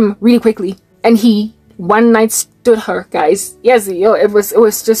slept with him really quickly, and he one night stood her, guys. Yes, yo, it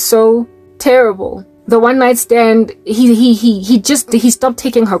was just so terrible. The one night stand, he stopped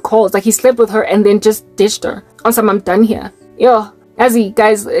taking her calls. Like, he slept with her and then just ditched her on some, I'm done here. Yo, as he,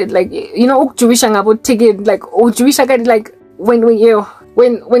 guys, like, you know, like,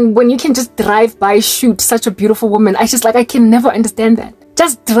 when you can just drive by, shoot such a beautiful woman. I can never understand that.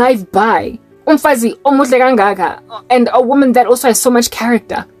 Just drive by. Umfazi almost like angaga, and a woman that also has so much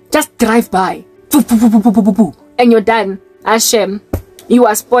character. Just drive by. And you're done. Shem. You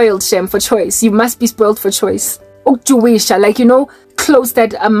are spoiled, Shem, for choice. You must be spoiled for choice. Like, you know, clothes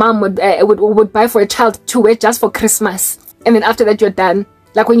that a mom would buy for a child to wear just for Christmas. And then after that, you're done.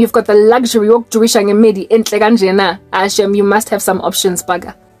 Like, when you've got the luxury of Shem, you must have some options,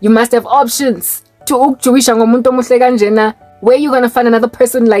 baga. You must have options. Where are you gonna find another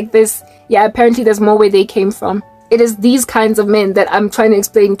person like this? Yeah, apparently there's more where they came from. It is these kinds of men that I'm trying to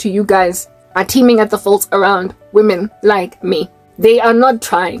explain to you guys are teaming at the faults around women like me. They are not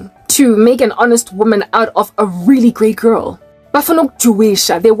trying to make an honest woman out of a really great girl. But for no Jewish,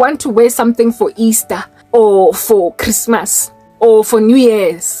 they want to wear something for Easter or for Christmas or for New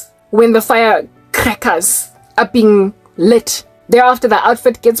Year's when the firecrackers are being lit. Thereafter, the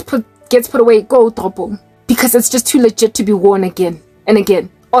outfit gets put away, go dropo, because it's just too legit to be worn again and again.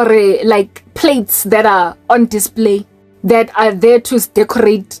 Or like plates that are on display that are there to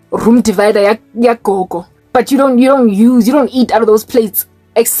decorate room divider ya gogo. But you don't eat out of those plates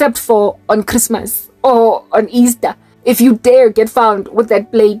except for on Christmas or on Easter. If you dare get found with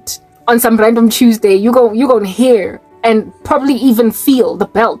that plate on some random Tuesday, you gonna hear and probably even feel the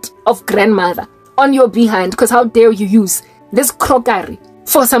belt of grandmother on your behind, because how dare you use this crockery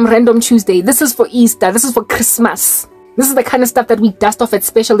for some random Tuesday. This is for Easter, this is for Christmas. This is the kind of stuff that we dust off at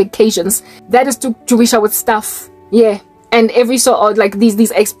special occasions. That is to Jewish with stuff. Yeah. And every so odd, like these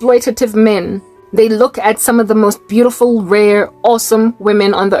exploitative men, they look at some of the most beautiful, rare, awesome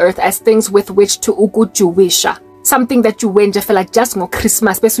women on the earth as things with which to Jewisha. Something that you went to feel like just no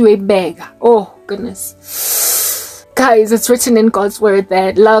Christmas, especially beg. Oh goodness. Guys, it's written in God's word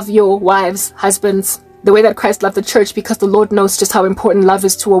that love your wives, husbands, the way that Christ loved the church, because the Lord knows just how important love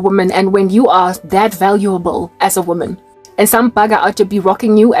is to a woman. And when you are that valuable as a woman, and some bugger out to be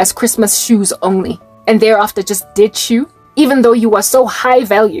rocking you as Christmas shoes only, and thereafter just ditch you, even though you are so high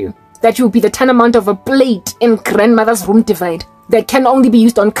value that you'll be the tantamount of a plate in grandmother's room divide that can only be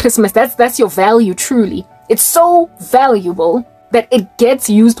used on Christmas. That's your value, truly. It's so valuable that it gets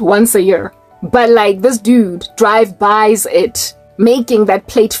used once a year. But like this dude drive-bys it, making that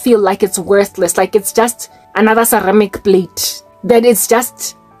plate feel like it's worthless, like it's just another ceramic plate, that it's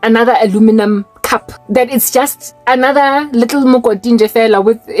just another aluminum cup, that it's just another little mokotinje fella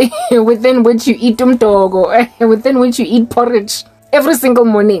within which you eat umtogo, within which you eat porridge every single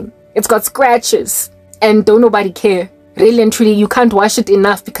morning. It's got scratches and don't nobody care. Really and truly, you can't wash it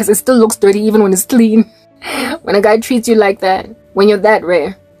enough because it still looks dirty even when it's clean. When a guy treats you like that, when you're that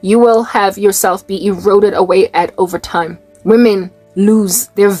rare, you will have yourself be eroded away at over time. Women lose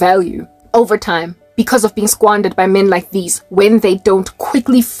their value over time because of being squandered by men like these when they don't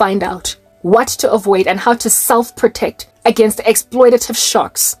quickly find out what to avoid and how to self-protect against exploitative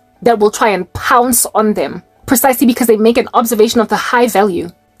sharks that will try and pounce on them precisely because they make an observation of the high value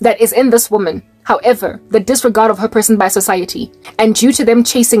that is in this woman. However, the disregard of her person by society, and due to them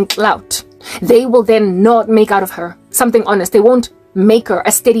chasing clout, they will then not make out of her something honest. They won't make her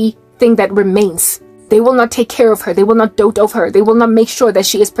a steady thing that remains. They will not take care of her. They will not dote over her. They will not make sure that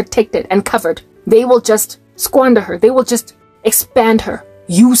she is protected and covered. They will just squander her. They will just expand her,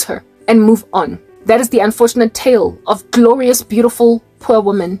 use her, and move on. That is the unfortunate tale of glorious, beautiful, poor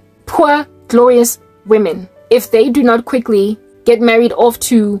women. Poor, glorious women. If they do not quickly get married off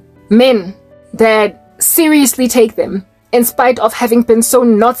to men that seriously take them, in spite of having been so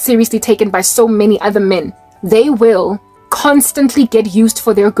not seriously taken by so many other men, they will constantly get used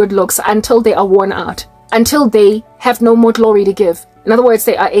for their good looks until they are worn out, until they have no more glory to give. In other words,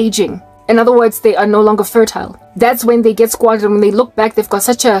 they are aging. In other words, they are no longer fertile. That's when they get squandered. When they look back, they've got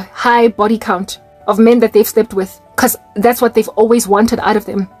such a high body count of men that they've slept with, because that's what they've always wanted out of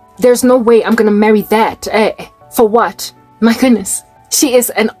them. There's no way I'm gonna marry that. For what? My goodness. She is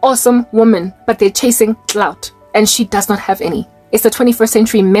an awesome woman, but they're chasing clout, and she does not have any. It's the 21st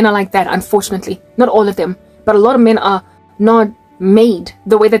century. Men are like that, unfortunately. Not all of them, but a lot of men are not made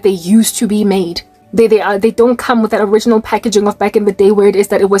the way that they used to be made. They don't come with that original packaging of back in the day, where it is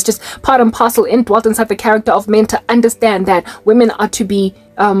that it was just part and parcel dwelt inside the character of men to understand that women are to be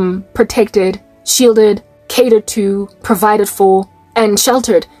protected, shielded, catered to, provided for, and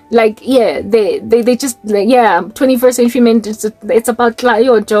sheltered. Like, yeah, they just, like, yeah, 21st century men, it's about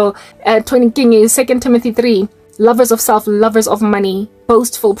 2 Timothy 3, lovers of self, lovers of money,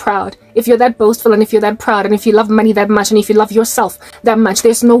 boastful, proud. If you're that boastful, and if you're that proud, and if you love money that much, and if you love yourself that much,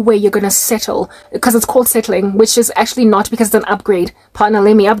 there's no way you're gonna settle, because it's called settling, which is actually not, because it's an upgrade. Partner,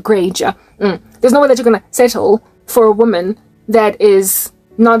 let me upgrade ya. There's no way that you're gonna settle for a woman that is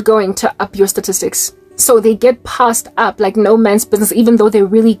not going to up your statistics. So they get passed up like no man's business, even though they're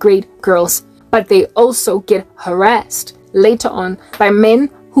really great girls. But they also get harassed later on by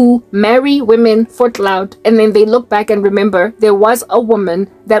men who marry women for clout, and then they look back and remember there was a woman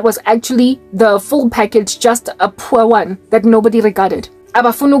that was actually the full package, just a poor one that nobody regarded.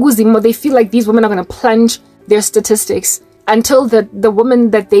 They feel like these women are going to plunge their statistics until the woman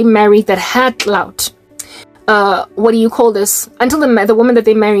that they married that had clout, what do you call this? Until the woman that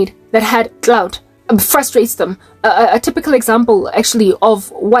they married that had clout frustrates them. A typical example actually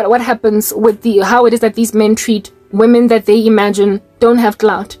of what happens with how it is that these men treat women that they imagine don't have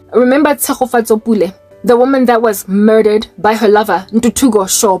clout. Remember Tsegofatsopule, the woman that was murdered by her lover Ntutugo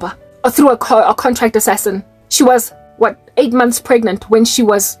Shoba, through a contract assassin. She was 8 months pregnant when she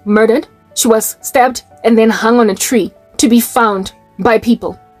was murdered. She was stabbed and then hung on a tree to be found by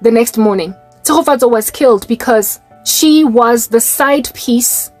people the next morning. Tsegofatso was killed because she was the side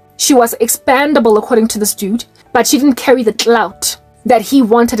piece. She was expandable according to this dude, but she didn't carry the clout that he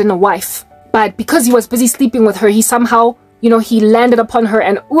wanted in a wife. But because he was busy sleeping with her, he somehow, he landed upon her,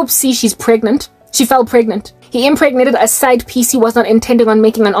 and oopsie, she's pregnant. She fell pregnant. He impregnated a side piece he was not intending on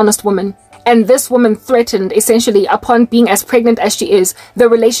making an honest woman. And this woman threatened, essentially, upon being as pregnant as she is, the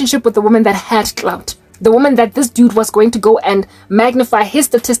relationship with the woman that had clout. The woman that this dude was going to go and magnify his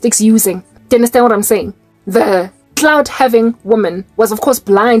statistics using. Do you understand what I'm saying? The clout-having woman was, of course,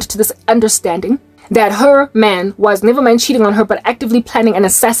 blind to this understanding that her man was never mind cheating on her, but actively planning an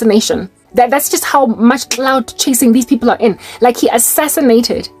assassination. That's just how much clout chasing these people are in. Like, he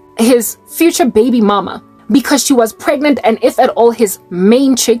assassinated his future baby mama because she was pregnant, and if at all his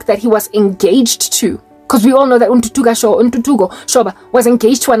main chick that he was engaged to, because we all know that Ntutugo Shoba was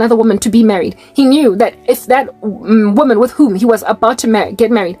engaged to another woman to be married. He knew that if that woman with whom he was about to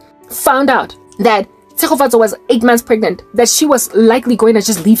get married found out that Tsegofatso was 8 months pregnant, that she was likely going to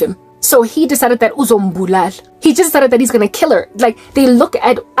just leave him. So he decided that uzombulal. He just decided that he's gonna kill her. Like, they look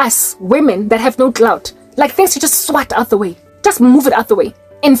at us women that have no clout like things to just swat out the way, just move it out the way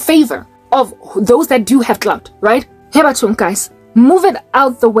in favor of those that do have clout, right? Hebatum, guys, move it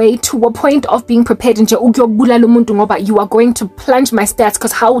out the way to a point of being prepared. You are going to plunge my stats,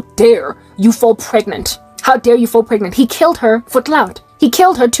 because how dare you fall pregnant? How dare you fall pregnant? He killed her for clout. He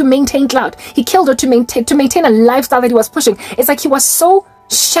killed her to maintain clout. He killed her to maintain a lifestyle that he was pushing. It's like he was so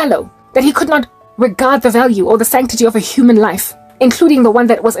shallow that he could not regard the value or the sanctity of a human life, including the one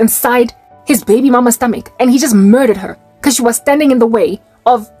that was inside his baby mama's stomach. And he just murdered her because she was standing in the way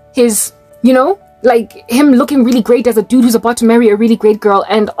of his, you know, like him looking really great as a dude who's about to marry a really great girl.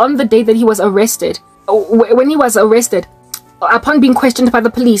 And on the day that he was arrested, when he was arrested, upon being questioned by the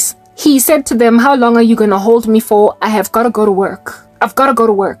police, he said to them, "How long are you going to hold me for? I have got to go to work. I've got to go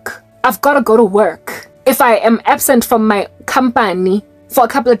to work. I've got to go to work. If I am absent from my company for a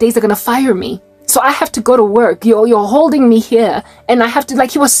couple of days, they're going to fire me. So I have to go to work. You're holding me here. And I have to,"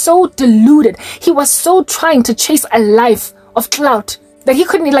 like, he was so deluded. He was so trying to chase a life of clout that he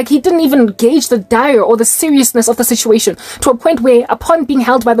couldn't, like, he didn't even gauge the dire or the seriousness of the situation, to a point where, upon being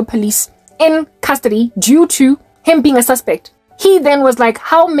held by the police in custody due to him being a suspect, he then was like,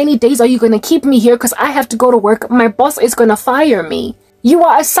 "How many days are you going to keep me here? Because I have to go to work. My boss is going to fire me." You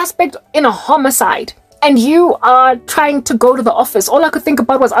are a suspect in a homicide and you are trying to go to the office. All I could think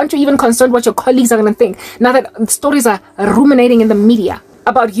about was, aren't you even concerned what your colleagues are going to think now that stories are ruminating in the media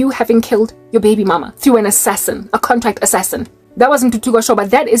about you having killed your baby mama through an assassin, a contract assassin? That wasn't Tutugo show, but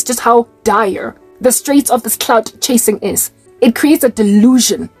that is just how dire the straits of this clout chasing is. It creates a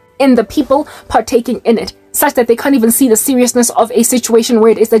delusion in the people partaking in it, such that they can't even see the seriousness of a situation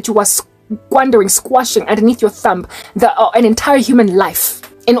where it is that you are squandering, squashing underneath your thumb an entire human life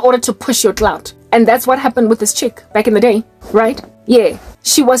in order to push your clout. And that's what happened with this chick back in the day, right? Yeah,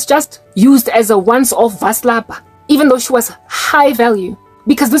 she was just used as a once-off vaslapa, even though she was high value,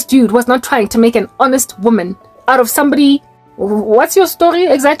 because this dude was not trying to make an honest woman out of somebody. What's your story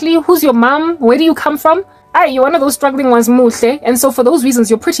exactly? Who's your mom? Where do you come from? You're one of those struggling ones, Muhle. And so for those reasons,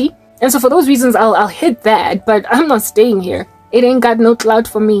 you're pretty. And so for those reasons, I'll hit that, but I'm not staying here. It ain't got no clout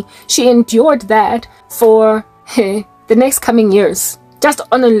for me. She endured that for the next coming years. Just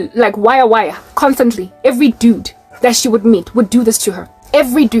on a, like, wire, constantly. Every dude that she would meet would do this to her.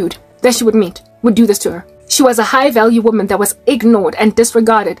 Every dude that she would meet would do this to her. She was a high value woman that was ignored and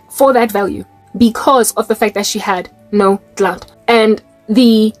disregarded for that value because of the fact that she had no clout. And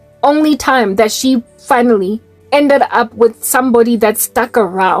the only time that she finally ended up with somebody that stuck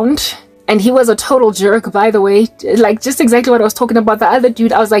around, and he was a total jerk, by the way, like just exactly what I was talking about. The other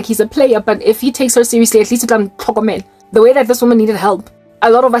dude, I was like, he's a player, but if he takes her seriously, at least the way that this woman needed help,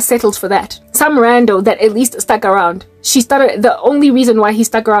 a lot of us settled for that. Some rando that at least stuck around. The only reason why he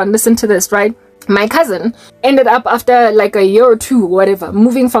stuck around, listen to this, right? My cousin ended up, after like a year or two or whatever,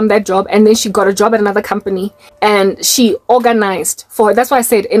 moving from that job, and then she got a job at another company, and she organized for her. That's why I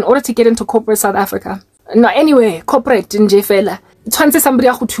said, in order to get into corporate South Africa, no, anyway, corporate in Jefela,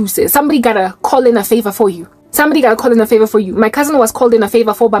 somebody gotta call in a favor for you. Somebody gotta call in a favor for you. My cousin was called in a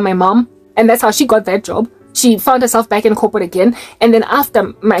favor for by my mom, and that's how she got that job. She found herself back in corporate again, and then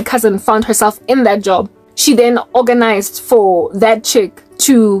after my cousin found herself in that job, she then organized for that chick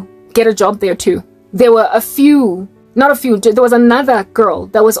to get a job there too. There were there was another girl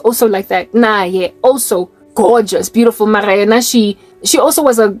that was also like that. Also gorgeous, beautiful. Marayana, she also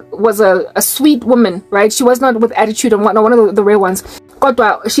was a sweet woman, right? She was not with attitude and whatnot, one of the rare ones.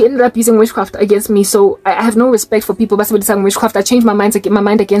 She ended up using witchcraft against me, so I have no respect for people who sang witchcraft. I changed my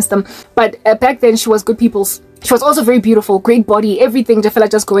mind against them. But back then, she was good people's. She was also very beautiful, great body, everything. Just felt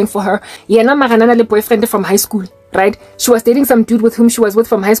like just going for her. Yena Maranana le boyfriend from high school, right? She was dating some dude with whom she was with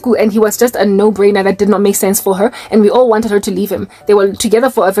from high school, and he was just a no-brainer that did not make sense for her, and we all wanted her to leave him. They were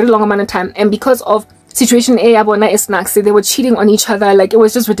together for a very long amount of time, and because of situation A, Abona is Nax, they were cheating on each other. Like, it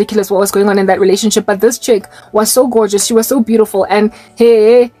was just ridiculous what was going on in that relationship. But this chick was so gorgeous, she was so beautiful, and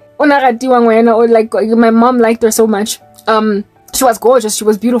hey, or like, my mom liked her so much. She was gorgeous, she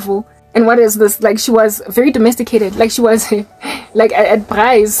was beautiful. And what is this? Like, she was very domesticated. Like, she was like at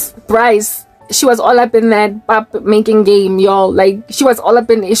Bryce, she was all up in that pap making game, y'all. Like, she was all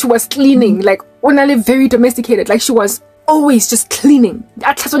up in, she was cleaning, like, very domesticated. Like, she was always just cleaning.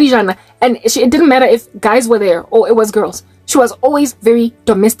 And it didn't matter if guys were there or it was girls. She was always very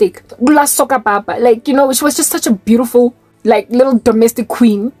domestic. Like, you know, she was just such a beautiful, like, little domestic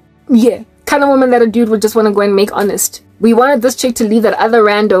queen. Yeah, kind of woman that a dude would just want to go and make honest. We wanted this chick to leave that other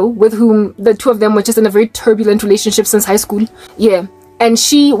rando with whom the two of them were just in a very turbulent relationship since high school. Yeah, and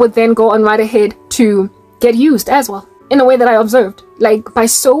she would then go on right ahead to get used as well, in a way that I observed, like, by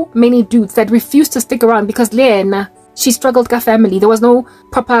so many dudes that refused to stick around because Lena, she struggled with family. There was no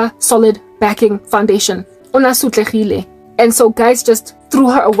proper solid backing foundation. And so guys just threw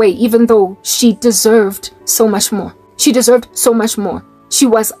her away, even though she deserved so much more. She deserved so much more. She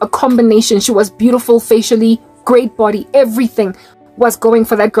was a combination. She was beautiful facially, great body, everything. was going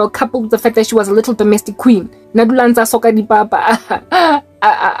for that girl, coupled with the fact that she was a little domestic queen. Nadulanza soka di papa.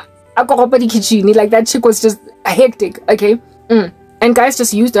 Like that chick was just hectic, okay? And guys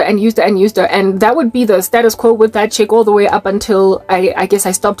just used her and used her and used her. And that would be the status quo with that chick all the way up until I guess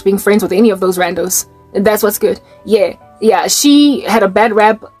I stopped being friends with any of those randos. That's what's good. Yeah, she had a bad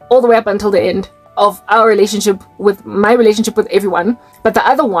rap all the way up until the end of our relationship, with my relationship with everyone. But the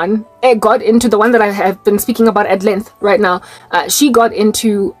other one, got into the one that I have been speaking about at length right now. She got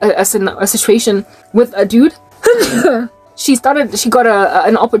into a situation with a dude. She got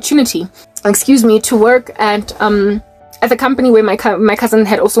an opportunity, to work at the company where my cousin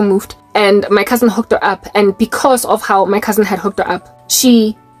had also moved, and my cousin hooked her up. And because of how my cousin had hooked her up,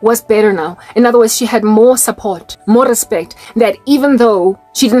 she was better now. In other words, she had more support, more respect, that even though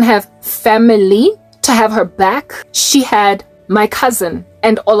she didn't have family to have her back, she had my cousin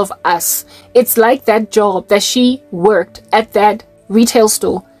and all of us. It's like that job that she worked at that retail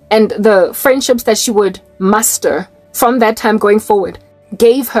store, and the friendships that she would muster from that time going forward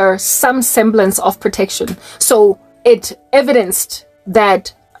gave her some semblance of protection. So it evidenced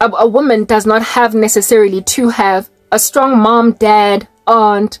that a woman does not have necessarily to have a strong mom, dad,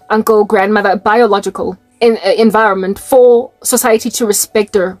 aunt, uncle, grandmother, biological environment for society to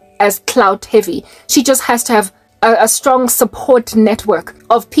respect her as clout heavy. She just has to have a strong support network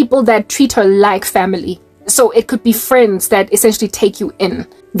of people that treat her like family. So it could be friends that essentially take you in,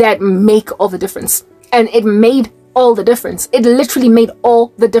 that make all the difference. And it made all the difference. It literally made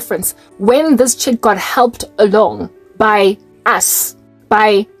all the difference. When this chick got helped along by us,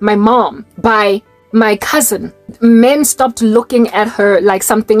 by my mom, by my cousin, men stopped looking at her like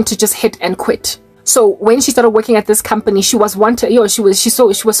something to just hit and quit. So when she started working at this company, she was she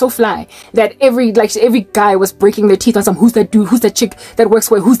was so fly that every guy was breaking their teeth on some, who's that dude, who's that chick that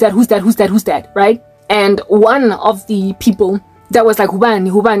works where, who's that, right? And one of the people that was like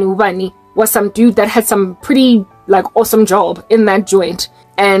Hubani was some dude that had some pretty awesome job in that joint,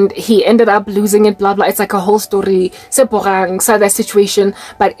 and he ended up losing it, blah blah. It's like a whole story, that situation.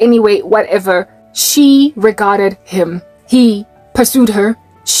 But anyway, whatever. She regarded him. He pursued her.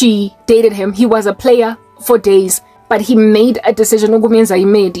 She dated him. He was a player for days, but he made a decision.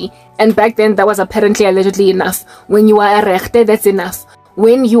 And back then, that was apparently allegedly enough. When you are a rechte, that's enough.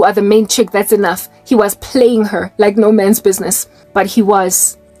 When you are the main chick, that's enough. He was playing her like no man's business, but he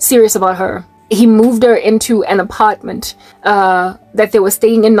was serious about her. He moved her into an apartment that they were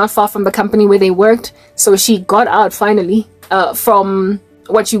staying in, not far from the company where they worked. So she got out finally from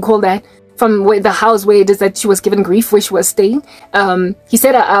from the house where it is that she was given grief, where she was staying. He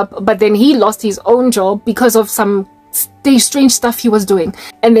set her up, but then he lost his own job because of some strange stuff he was doing.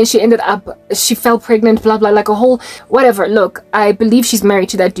 And then she fell pregnant, blah blah, like a whole whatever. Look, I believe she's married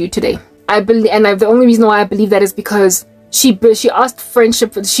to that dude today. The only reason why I believe that is because she asked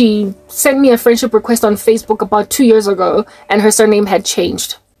friendship. She sent me a friendship request on Facebook about 2 years ago, and her surname had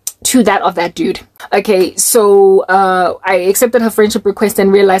changed to that of that dude. Okay, so I accepted her friendship request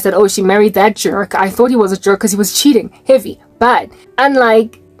and realized that, oh, she married that jerk. I thought he was a jerk because he was cheating heavy. But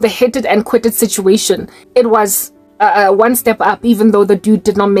unlike the hit it and quit it situation, it was one step up, even though the dude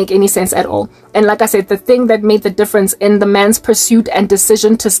did not make any sense at all. And like I said, the thing that made the difference in the man's pursuit and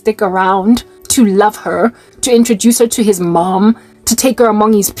decision to stick around, to love her, to introduce her to his mom, to take her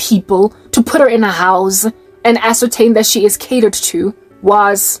among his people, to put her in a house and ascertain that she is catered to,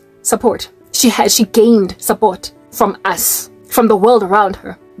 was support. She gained support from us, from the world around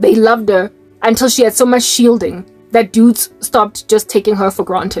her. They loved her until she had so much shielding that dudes stopped just taking her for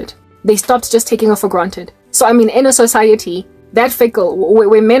granted. They stopped just taking her for granted. So I mean, in a society that fickle,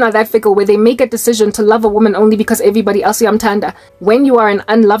 where men are that fickle, where they make a decision to love a woman only because everybody else yamtanda, when you are an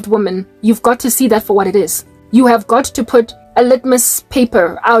unloved woman, you've got to see that for what it is. You have got to put a litmus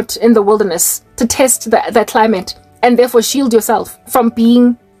paper out in the wilderness to test the climate, and therefore shield yourself from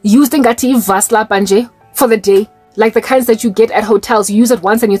being used in gati vasla banje for the day, like the kinds that you get at hotels. You use it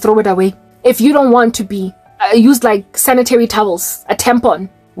once and you throw it away. If you don't want to be used like sanitary towels, a tampon,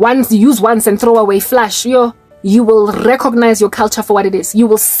 use once and throw away, flash, you will recognize your culture for what it is. You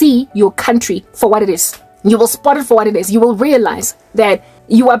will see your country for what it is. You will spot it for what it is. You will realize that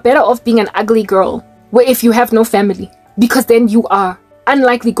you are better off being an ugly girl where if you have no family, because then you are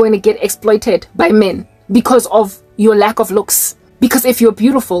unlikely going to get exploited by men because of your lack of looks. Because if you're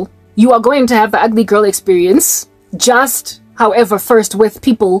beautiful, you are going to have the ugly girl experience, just however first with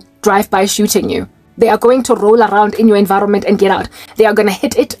people drive-by shooting you. They are going to roll around in your environment and get out. They are going to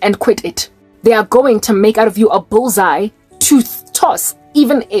hit it and quit it. They are going to make out of you a bullseye to toss,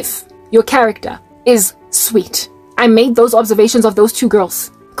 even if your character is sweet. I made those observations of those two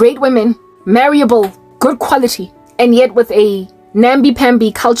girls. Great women, marriable, good quality, and yet with a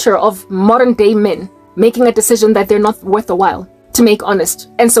namby-pamby culture of modern day men making a decision that they're not worth the while to make honest,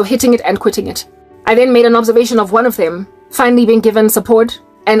 and so hitting it and quitting it. I then made an observation of one of them finally being given support,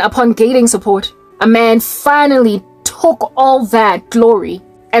 and upon gaining support, a man finally took all that glory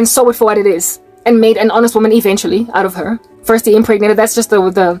and saw it for what it is, and made an honest woman eventually out of her. First he impregnated, that's just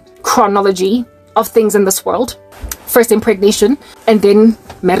the chronology of things in this world. First impregnation, and then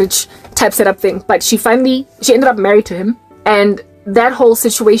marriage type setup thing. But she ended up married to him, and that whole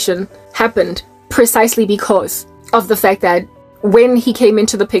situation happened precisely because of the fact that when he came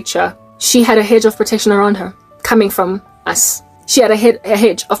into the picture, she had a hedge of protection around her coming from us. She had a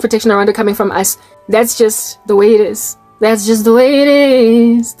hedge of protection around her coming from us. That's just the way it is. That's just the way it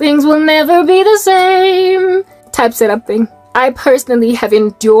is. Things will never be the same type setup thing. I personally have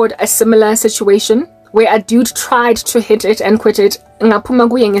endured a similar situation where a dude tried to hit it and quit it. When I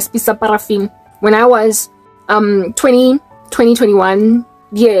was 2021,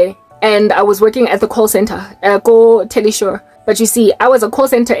 yeah, and I was working at the call center, go Telesure. But you see, I was a call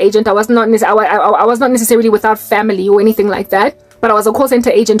center agent. I was not necessarily without family or anything like that. But I was a call center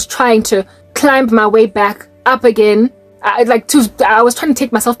agent trying to climb my way back up again. I was trying to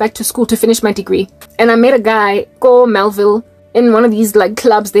take myself back to school to finish my degree. And I met a guy, go Melville, in one of these like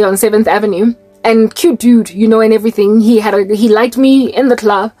clubs there on 7th Avenue. And cute dude, you know, and everything. He liked me in the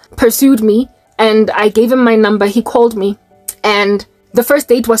club, pursued me, and I gave him my number. He called me. And the first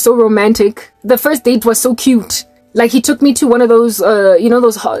date was so romantic. The first date was so cute. Like, he took me to one of those, you know,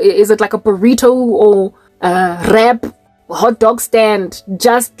 is it like a burrito or wrap hot dog stand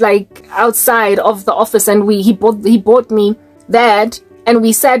just like outside of the office, and he bought me that, and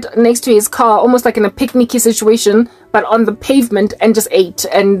we sat next to his car almost like in a picnicky situation, but on the pavement, and just ate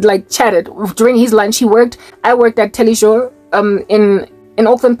and like chatted during his lunch. I worked at Telesure in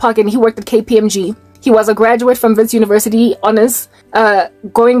Auckland Park, and he worked at KPMG. He was a graduate from Wits University, honors,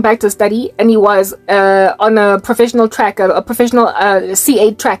 going back to study, and he was on a professional track, a professional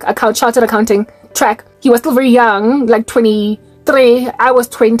C8 track, chartered accounting track. He was still very young, like 23. I was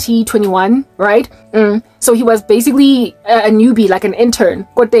 20, 21, right? So he was basically a newbie, like an intern,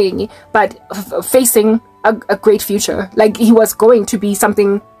 but facing a great future. Like, he was going to be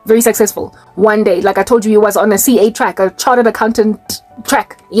something very successful one day. Like I told you, he was on a C8 track, a chartered accountant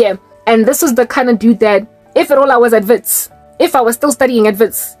track. Yeah. And this was the kind of dude that, if at all I was at Wits, if I was still studying at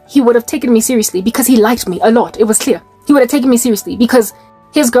Wits, he would have taken me seriously because he liked me a lot. It was clear. He would have taken me seriously because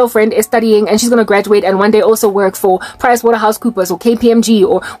his girlfriend is studying and she's going to graduate and one day also work for PricewaterhouseCoopers or KPMG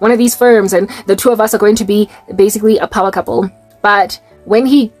or one of these firms, and the two of us are going to be basically a power couple. But when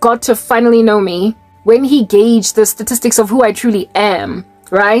he got to finally know me, when he gauged the statistics of who I truly am,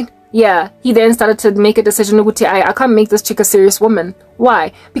 right? Yeah, he then started to make a decision. I can't make this chick a serious woman.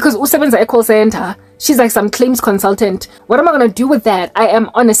 Why? Because usebenza at call center. She's like some claims consultant. What am I going to do with that? I am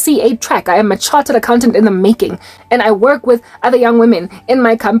on a C8 track. I am a chartered accountant in the making. And I work with other young women in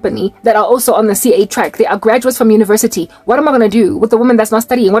my company that are also on the C8 track. They are graduates from university. What am I going to do with the woman that's not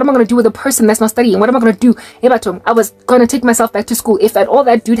studying? What am I going to do with the person that's not studying? What am I going to do? I was going to take myself back to school. If at all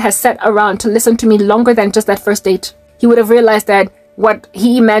that dude has sat around to listen to me longer than just that first date, he would have realized that what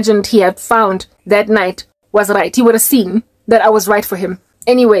he imagined he had found that night was right. He would have seen that I was right for him.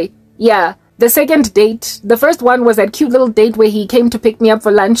 Anyway, yeah, the second date, the first one was that cute little date where he came to pick me up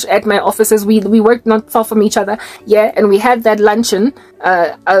for lunch at my offices. We worked not far from each other, yeah, and we had that luncheon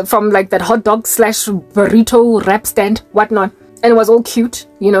from like that hot dog / burrito wrap stand, whatnot, and it was all cute,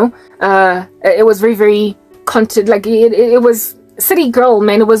 you know. It was very, very content, like it was city girl,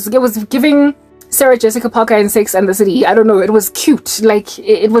 man. It was giving Sarah Jessica Parker in Sex and the City. I don't know, it was cute. Like,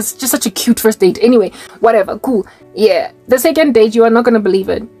 it was just such a cute first date. Anyway, whatever, cool. Yeah, the second date, you are not gonna believe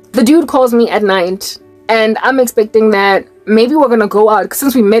it. The dude calls me at night, and I'm expecting that maybe we're gonna go out,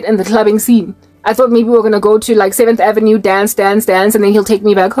 since we met in the clubbing scene. I thought maybe we're gonna go to like 7th Avenue, dance, and then he'll take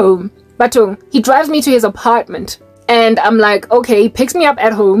me back home. But he drives me to his apartment, and I'm like, okay, picks me up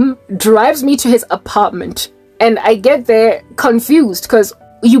at home, drives me to his apartment, and I get there confused, because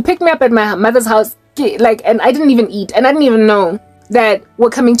you picked me up at my mother's house, like, and I didn't even eat, and I didn't even know that we're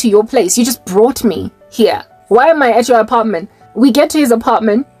coming to your place. You just brought me here. Why am I at your apartment? We get to his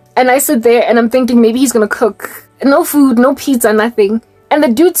apartment, and I sit there, and I'm thinking maybe he's gonna cook. No food, no pizza, nothing. And the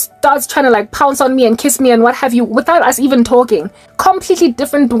dude starts trying to like pounce on me and kiss me and what have you, without us even talking. Completely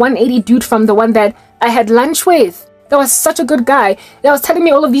different 180 dude from the one that I had lunch with. That was such a good guy. That was telling me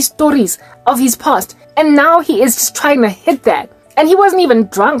all of these stories of his past. And now he is just trying to hit that. And he wasn't even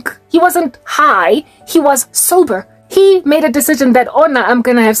drunk. He wasn't high. He was sober. He made a decision that, oh, no, I'm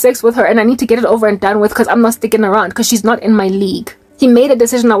gonna have sex with her and I need to get it over and done with because I'm not sticking around because she's not in my league. He made a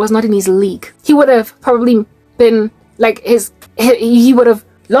decision I was not in his league. He would have probably been Like he would have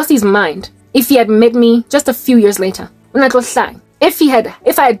lost his mind if he had met me just a few years later.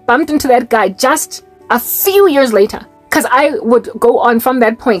 If I had bumped into that guy just a few years later, because I would go on from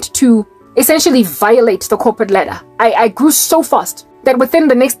that point to essentially violate the corporate ladder. I grew so fast that within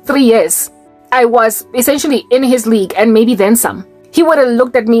the next 3 years, I was essentially in his league and maybe then some. He would have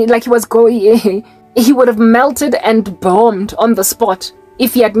looked at me like he was going, he would have melted and bombed on the spot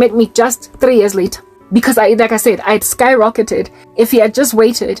if he had met me just 3 years later. Because like I said, I had skyrocketed. If he had just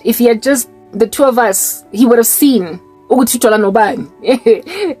waited, if he had just, the two of us, he would have seen.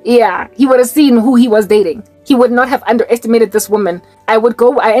 Yeah, he would have seen who he was dating. He would not have underestimated this woman. I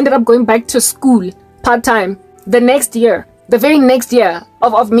ended up going back to school part-time the next year. The very next year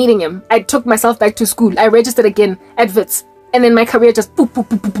of meeting him, I took myself back to school. I registered again at Wits. And then my career just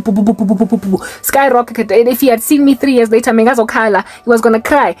skyrocketed. And if he had seen me 3 years later, he was going to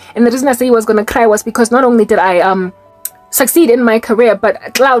cry. And the reason I say he was going to cry was because not only did I succeed in my career,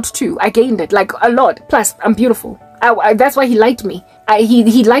 but clout too. I gained it like a lot. Plus, I'm beautiful. That's why he liked me.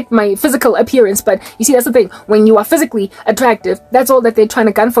 He liked my physical appearance. But you see, that's the thing. When you are physically attractive, that's all that they're trying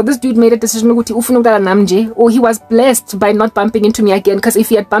to gun for. This dude made a decision. Or he was blessed by not bumping into me again. Because if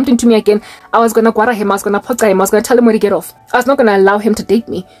he had bumped into me again, I was going to guara him. I was going to pocha him. I was going to tell him where to get off. I was not going to allow him to date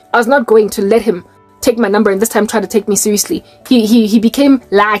me. I was not going to let him take my number and this time try to take me seriously. He became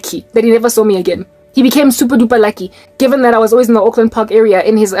lucky that he never saw me again. He became super duper lucky, given that I was always in the Auckland Park area,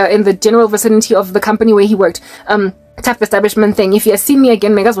 in the general vicinity of the company where he worked. Type establishment thing. If he had seen me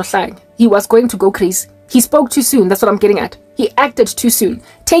again, Megas was lying. He was going to go crazy. He spoke too soon. That's what I'm getting at. He acted too soon.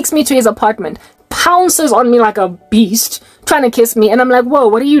 Takes me to his apartment, pounces on me like a beast, trying to kiss me, and I'm like, whoa,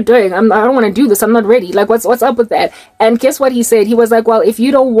 what are you doing? I don't want to do this. I'm not ready. Like, what's up with that? And guess what he said? He was like, well, if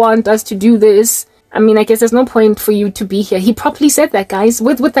you don't want us to do this, I mean, I guess there's no point for you to be here. He properly said that, guys,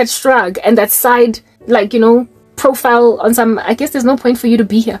 with that shrug and that side, like, you know, profile on some, I guess there's no point for you to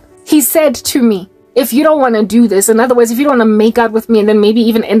be here. He said to me, if you don't want to do this, in other words, if you don't want to make out with me and then maybe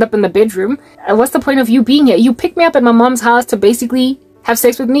even end up in the bedroom, what's the point of you being here? You picked me up at my mom's house to basically have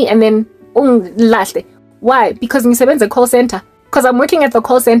sex with me and then, why? Because ngisebenza call center. Because I'm working at the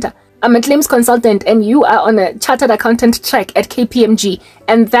call center. I'm a claims consultant and you are on a chartered accountant track at KPMG.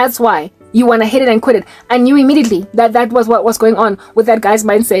 And that's why you want to hit it and quit it. I knew immediately that that was what was going on with that guy's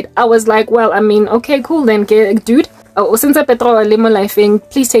mindset. I was like, well, I mean, okay, cool then, dude. Since I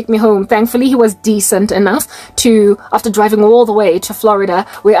please take me home. Thankfully, he was decent enough to, after driving all the way to Florida,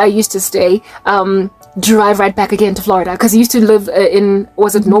 where I used to stay, drive right back again to Florida. Because he used to live in,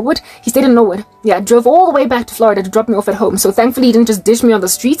 was it Norwood? He stayed in Norwood. Yeah, drove all the way back to Florida to drop me off at home. So thankfully, he didn't just dish me on the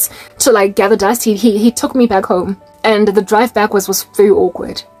streets to like gather dust. He took me back home. And the drive back was very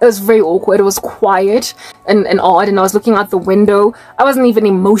awkward. It was very awkward. It was quiet and odd. And I was looking out the window. I wasn't even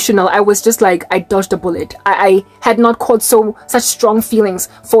emotional. I was just like, I dodged a bullet. I had not caught such strong feelings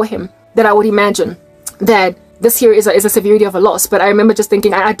for him that I would imagine that this here is a severity of a loss. But I remember just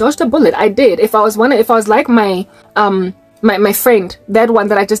thinking, I dodged a bullet. I did. If I was like my friend, that one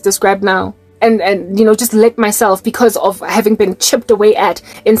that I just described now, and you know, just let myself, because of having been chipped away at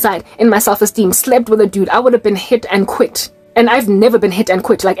inside in my self-esteem, slept with a dude, I would have been hit and quit. And I've never been hit and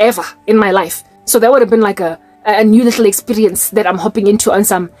quit, like, ever in my life. So that would have been like a new little experience that I'm hopping into on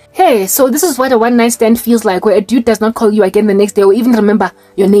some, hey, so this is what a one-night stand feels like, where a dude does not call you again the next day or even remember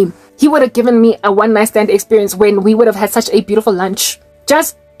your name. He would have given me a one-night stand experience when we would have had such a beautiful lunch.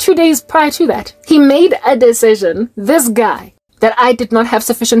 Just 2 days prior to that, he made a decision, this guy, that I did not have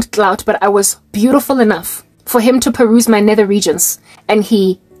sufficient clout, but I was beautiful enough for him to peruse my nether regions. And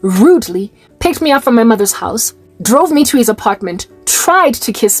he rudely picked me up from my mother's house, drove me to his apartment, tried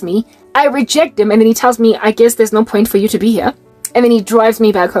to kiss me. I reject him, and then he tells me, I guess there's no point for you to be here. And then he drives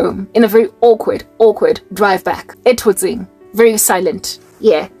me back home in a very awkward drive back. Etwutzing. Very silent.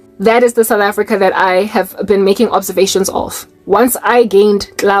 Yeah, that is the South Africa that I have been making observations of. Once I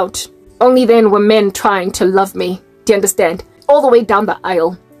gained clout, only then were men trying to love me. Do you understand? All the way down the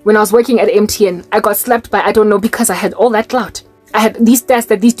aisle. When I was working at MTN, I got slapped by, I don't know, because I had all that clout. I had these stats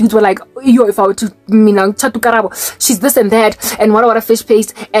that these dudes were like, yo, if I were to, chat to Karabo, she's this and that, and what about a fish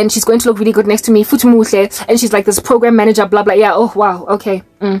paste, and she's going to look really good next to me, and she's like this program manager, blah, blah, yeah, oh, wow, okay.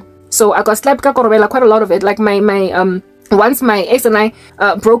 So I got slapped quite a lot of it, like once my ex and I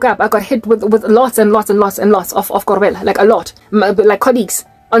broke up, I got hit with lots and lots of Korobela, like a lot, like colleagues.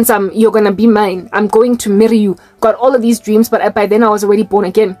 On some, you're gonna be mine, I'm going to marry you, got all of these dreams, but by then I was already born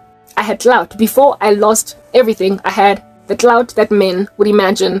again. I had clout. Before I lost everything, I had the clout that men would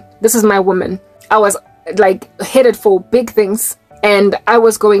imagine, this is my woman. I was like headed for big things, and I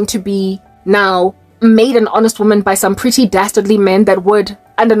was going to be now made an honest woman by some pretty dastardly men that would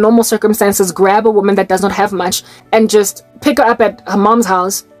under normal circumstances, grab a woman that does not have much and just pick her up at her mom's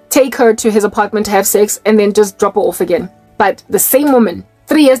house, take her to his apartment to have sex, and then just drop her off again. But the same woman,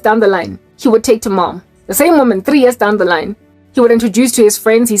 3 years down the line, he would take to mom. The same woman, 3 years down the line, he would introduce to his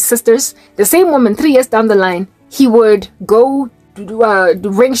friends, his sisters. The same woman, 3 years down the line, he would go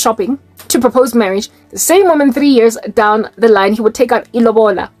ring shopping to propose marriage. The same woman, 3 years down the line, he would take out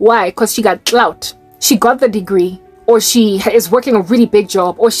ilobola. Why? Because she got clout. She got the degree, or she is working a really big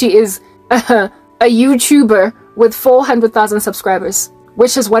job, or she is a YouTuber with 400,000 subscribers,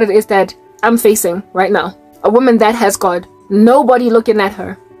 which is what it is that I'm facing right now. A woman that has got nobody looking at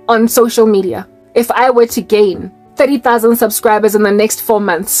her on social media. If I were to gain 30,000 subscribers in the next 4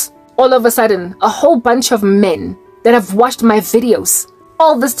 months, all of a sudden, a whole bunch of men that have watched my videos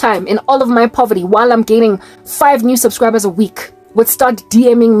all this time in all of my poverty while I'm gaining 5 new subscribers a week would start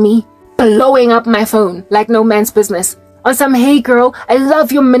DMing me, blowing up my phone like no man's business. On some, hey girl, I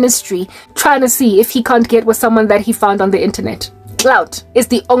love your ministry, trying to see if he can't get with someone that he found on the internet. Clout is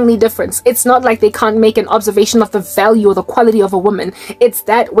the only difference. It's not like they can't make an observation of the value or the quality of a woman. It's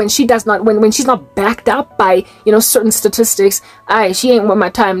that when she does not, when she's not backed up by, you know, certain statistics, she ain't with my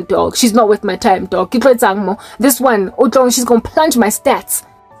time, dog. She's not with my time, dog. This one, she's gonna plunge my stats.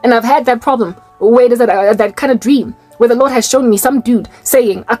 And I've had that problem. Where does that kind of dream where the Lord has shown me some dude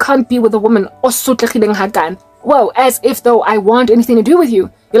saying, I can't be with a woman. Whoa, as if though I want anything to do with you.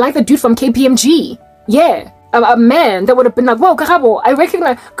 You're like the dude from KPMG. Yeah. A man that would have been like, whoa, Karabo, I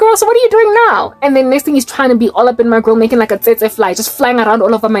recognize, girl, so what are you doing now? And then next thing he's trying to be all up in my grill, making like a tsetse fly, just flying around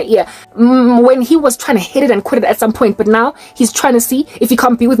all over my ear. When he was trying to hit it and quit it at some point, but now he's trying to see if he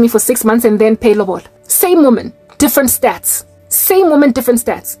can't be with me for 6 months and then pay lobol. Same woman, different stats. Same woman, different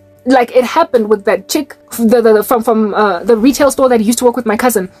stats. Like it happened with that chick from the retail store that used to work with my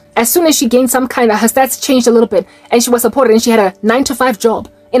cousin. As soon as she gained some kind of, her stats changed a little bit and she was supported and she had a 9-to-5 job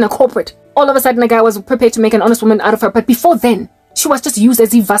in a corporate. All of a sudden, a guy was prepared to make an honest woman out of her. But before then, she was just used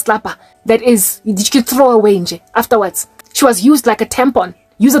as a vaslapa. That is, you could throw away nje. Afterwards, she was used like a tampon.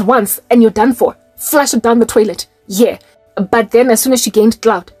 Use it once and you're done for. Flush it down the toilet. Yeah. But then as soon as she gained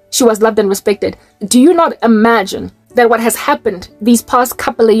clout, she was loved and respected. Do you not imagine that what has happened these past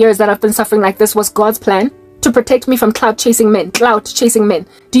couple of years that I've been suffering like this was God's plan? To protect me from clout chasing men.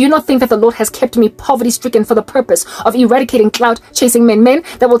 Do you not think that the Lord has kept me poverty stricken for the purpose of eradicating clout chasing men? Men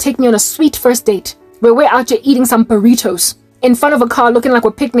that will take me on a sweet first date where we're out here eating some burritos in front of a car looking like we're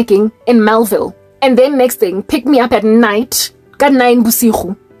picnicking in Melville. And then next thing, pick me up at night, at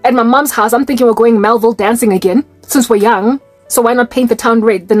my mom's house. I'm thinking we're going Melville dancing again since we're young. So why not paint the town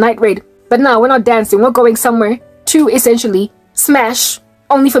red, the night red? But now we're not dancing. We're going somewhere to essentially smash,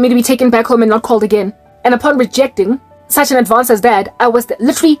 only for me to be taken back home and not called again. And upon rejecting such an advance as that, I was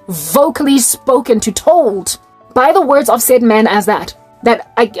literally vocally spoken to, told by the words of said man as that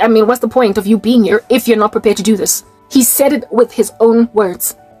I mean, what's the point of you being here if you're not prepared to do this? He said it with his own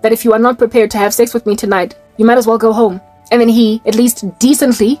words, that if you are not prepared to have sex with me tonight, you might as well go home. And then he, at least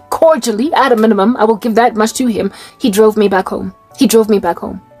decently, cordially, at a minimum, I will give that much to him, he drove me back home. He drove me back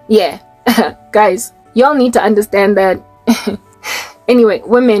home. Yeah. Guys, y'all need to understand that. Anyway,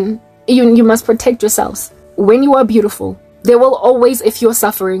 women, you must protect yourselves. When you are beautiful, there will always, if you're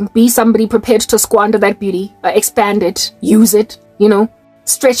suffering, be somebody prepared to squander that beauty, expand it, use it, you know,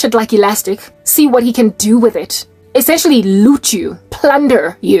 stretch it like elastic, see what he can do with it. Essentially loot you,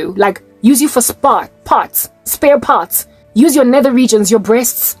 plunder you, like use you for spare parts, use your nether regions, your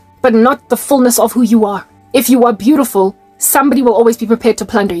breasts, but not the fullness of who you are. If you are beautiful, somebody will always be prepared to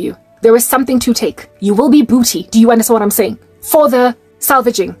plunder you. There is something to take. You will be booty. Do you understand what I'm saying? For the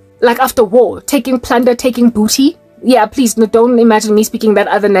salvaging. Like after war, taking plunder, taking booty. Yeah, please don't imagine me speaking that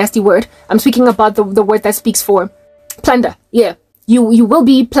other nasty word. I'm speaking about the word that speaks for plunder. Yeah, you will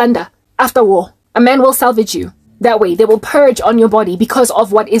be plunder after war. A man will salvage you. That way, they will purge on your body because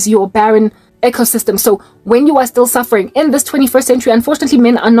of what is your barren ecosystem. So when you are still suffering in this 21st century, unfortunately,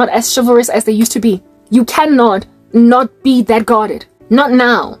 men are not as chivalrous as they used to be. You cannot not be that guarded. Not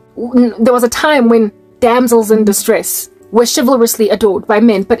now. There was a time when damsels in distress were chivalrously adored by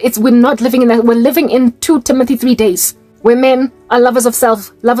men, but we're not living in that. We're living in 2 Timothy 3 days, where men are lovers of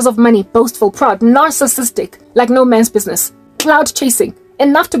self, lovers of money, boastful, proud, narcissistic, like no man's business, clout chasing,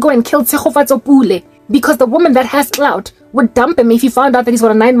 enough to go and kill Tsehofatsopule, because the woman that has clout would dump him if he found out that he's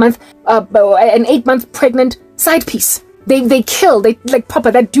got an 8-month pregnant side piece. They killed,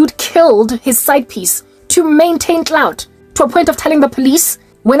 that dude killed his side piece to maintain clout, to a point of telling the police,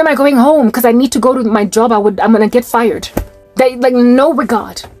 when am I going home? Because I need to go to my job. I'm gonna get fired. No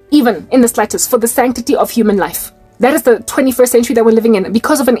regard, even in the slightest, for the sanctity of human life. That is the 21st century that we're living in.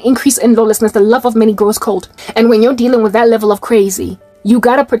 Because of an increase in lawlessness, the love of many grows cold. And when you're dealing with that level of crazy, You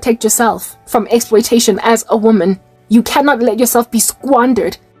gotta protect yourself from exploitation as a woman. You cannot let yourself be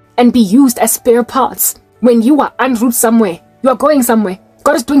squandered and be used as spare parts. When you are en route somewhere, you are going somewhere.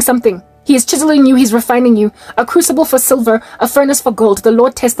 God is doing something. He is chiseling you, he's refining you. A crucible for silver, a furnace for gold. The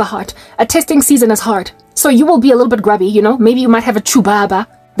Lord tests the heart. A testing season is hard. So you will be a little bit grubby, you know. Maybe you might have a chubaba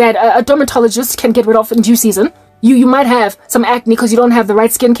that a dermatologist can get rid of in due season. You might have some acne because you don't have the right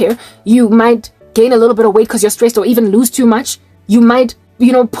skincare. You might gain a little bit of weight because you're stressed, or even lose too much. You might,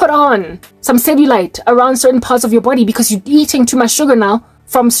 put on some cellulite around certain parts of your body because you're eating too much sugar now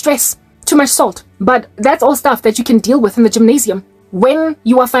from stress, too much salt. But that's all stuff that you can deal with in the gymnasium when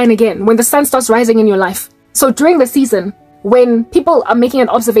you are fine again, when the sun starts rising in your life. So during the season, when people are making an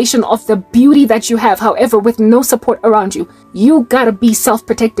observation of the beauty that you have, however, with no support around you, you gotta be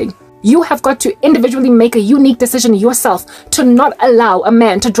self-protecting. You have got to individually make a unique decision yourself to not allow a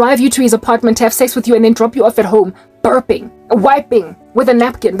man to drive you to his apartment, to have sex with you, and then drop you off at home, burping, wiping with a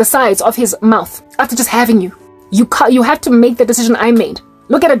napkin the size of his mouth after just having you. You have to make the decision I made.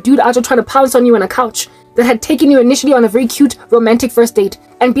 Look at a dude out there trying to pounce on you on a couch that had taken you initially on a very cute romantic first date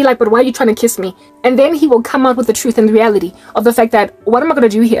and be like, but why are you trying to kiss me? And then he will come out with the truth and the reality of the fact that, what am I going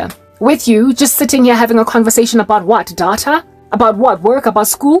to do here? With you, just sitting here having a conversation about what? Data? About what? Work? About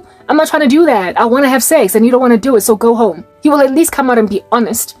school? I'm not trying to do that. I want to have sex and you don't want to do it, so go home. He will at least come out and be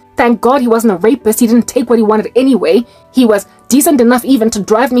honest. Thank God he wasn't a rapist. He didn't take what he wanted anyway. He was decent enough even to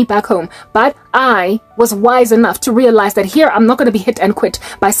drive me back home. But I was wise enough to realize that here I'm not going to be hit and quit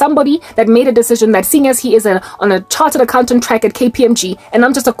by somebody that made a decision that, seeing as he is on a chartered accountant track at KPMG and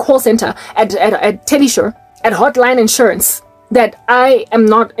I'm just a call center at Telesure, at Hotline Insurance, that I am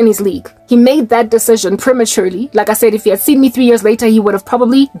not in his league. He made that decision prematurely. Like I said, if he had seen me 3 years later, he would have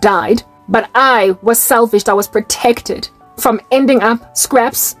probably died. But I was salvaged. I was protected from ending up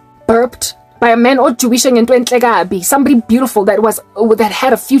scraps, burped by a man or Jewishan into somebody beautiful that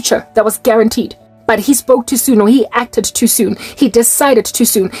had a future that was guaranteed. But he spoke too soon, or he acted too soon. He decided too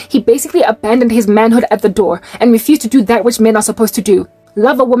soon. He basically abandoned his manhood at the door and refused to do that which men are supposed to do.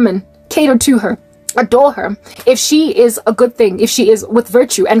 Love a woman, cater to her, adore her. If she is a good thing, if she is with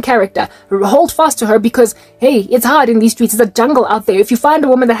virtue and character, hold fast to her, because hey, it's hard in these streets. It's a jungle out there. If you find a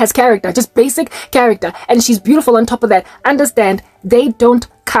woman that has character, just basic character, and she's beautiful on top of that, understand they don't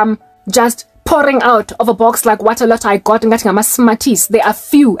come just pouring out of a box like what a lot I got and getting a smarties. They are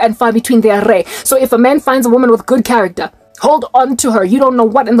few and far between. They are rare. So if a man finds a woman with good character, hold on to her. You don't know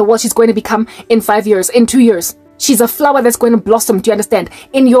what in the world she's going to become in 5 years, in 2 years. She's a flower that's going to blossom, do you understand,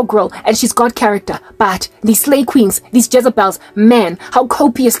 in your grill, and she's got character. But these slay queens, these Jezebels, man, how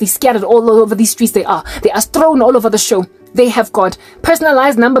copiously scattered all over these streets they are. They are strewn all over the show. They have got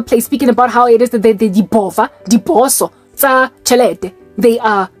personalized number plates speaking about how it is that they dibova, diboso, tsa chelete. They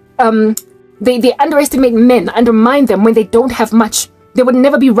are, they underestimate men, undermine them when they don't have much. They would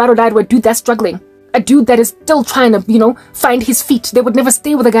never be ride-or-die with a dude that's struggling. A dude that is still trying to, find his feet. They would never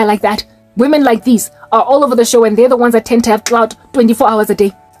stay with a guy like that. Women like these are all over the show, and they're the ones that tend to have clout 24 hours a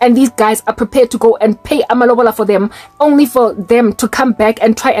day. And these guys are prepared to go and pay amalobola for them, only for them to come back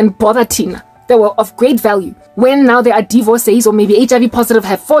and try and bother Tina. They were of great value. When now they are divorcees or maybe HIV positive,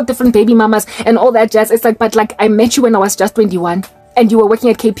 have 4 different baby mamas and all that jazz. It's like, but like, I met you when I was just 21 and you were working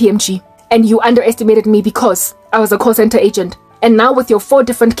at KPMG and you underestimated me because I was a call center agent. And now with your 4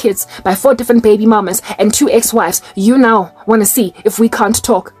 different kids by 4 different baby mamas and 2 ex-wives, you now want to see if we can't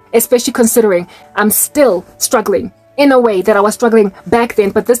talk. Especially considering I'm still struggling in a way that I was struggling back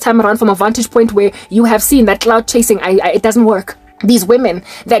then, but this time around from a vantage point where you have seen that cloud chasing, it doesn't work. These women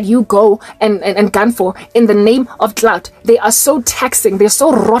that you go and gun for in the name of clout, they are so taxing. They're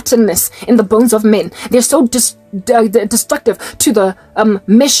so rottenness in the bones of men. They're so destructive to the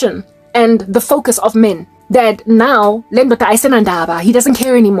mission and the focus of men that now he doesn't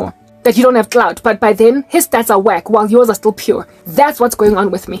care anymore that you don't have clout, but by then his stats are whack while yours are still pure. That's what's going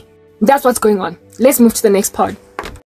on with me. That's what's going on. Let's move to the next part.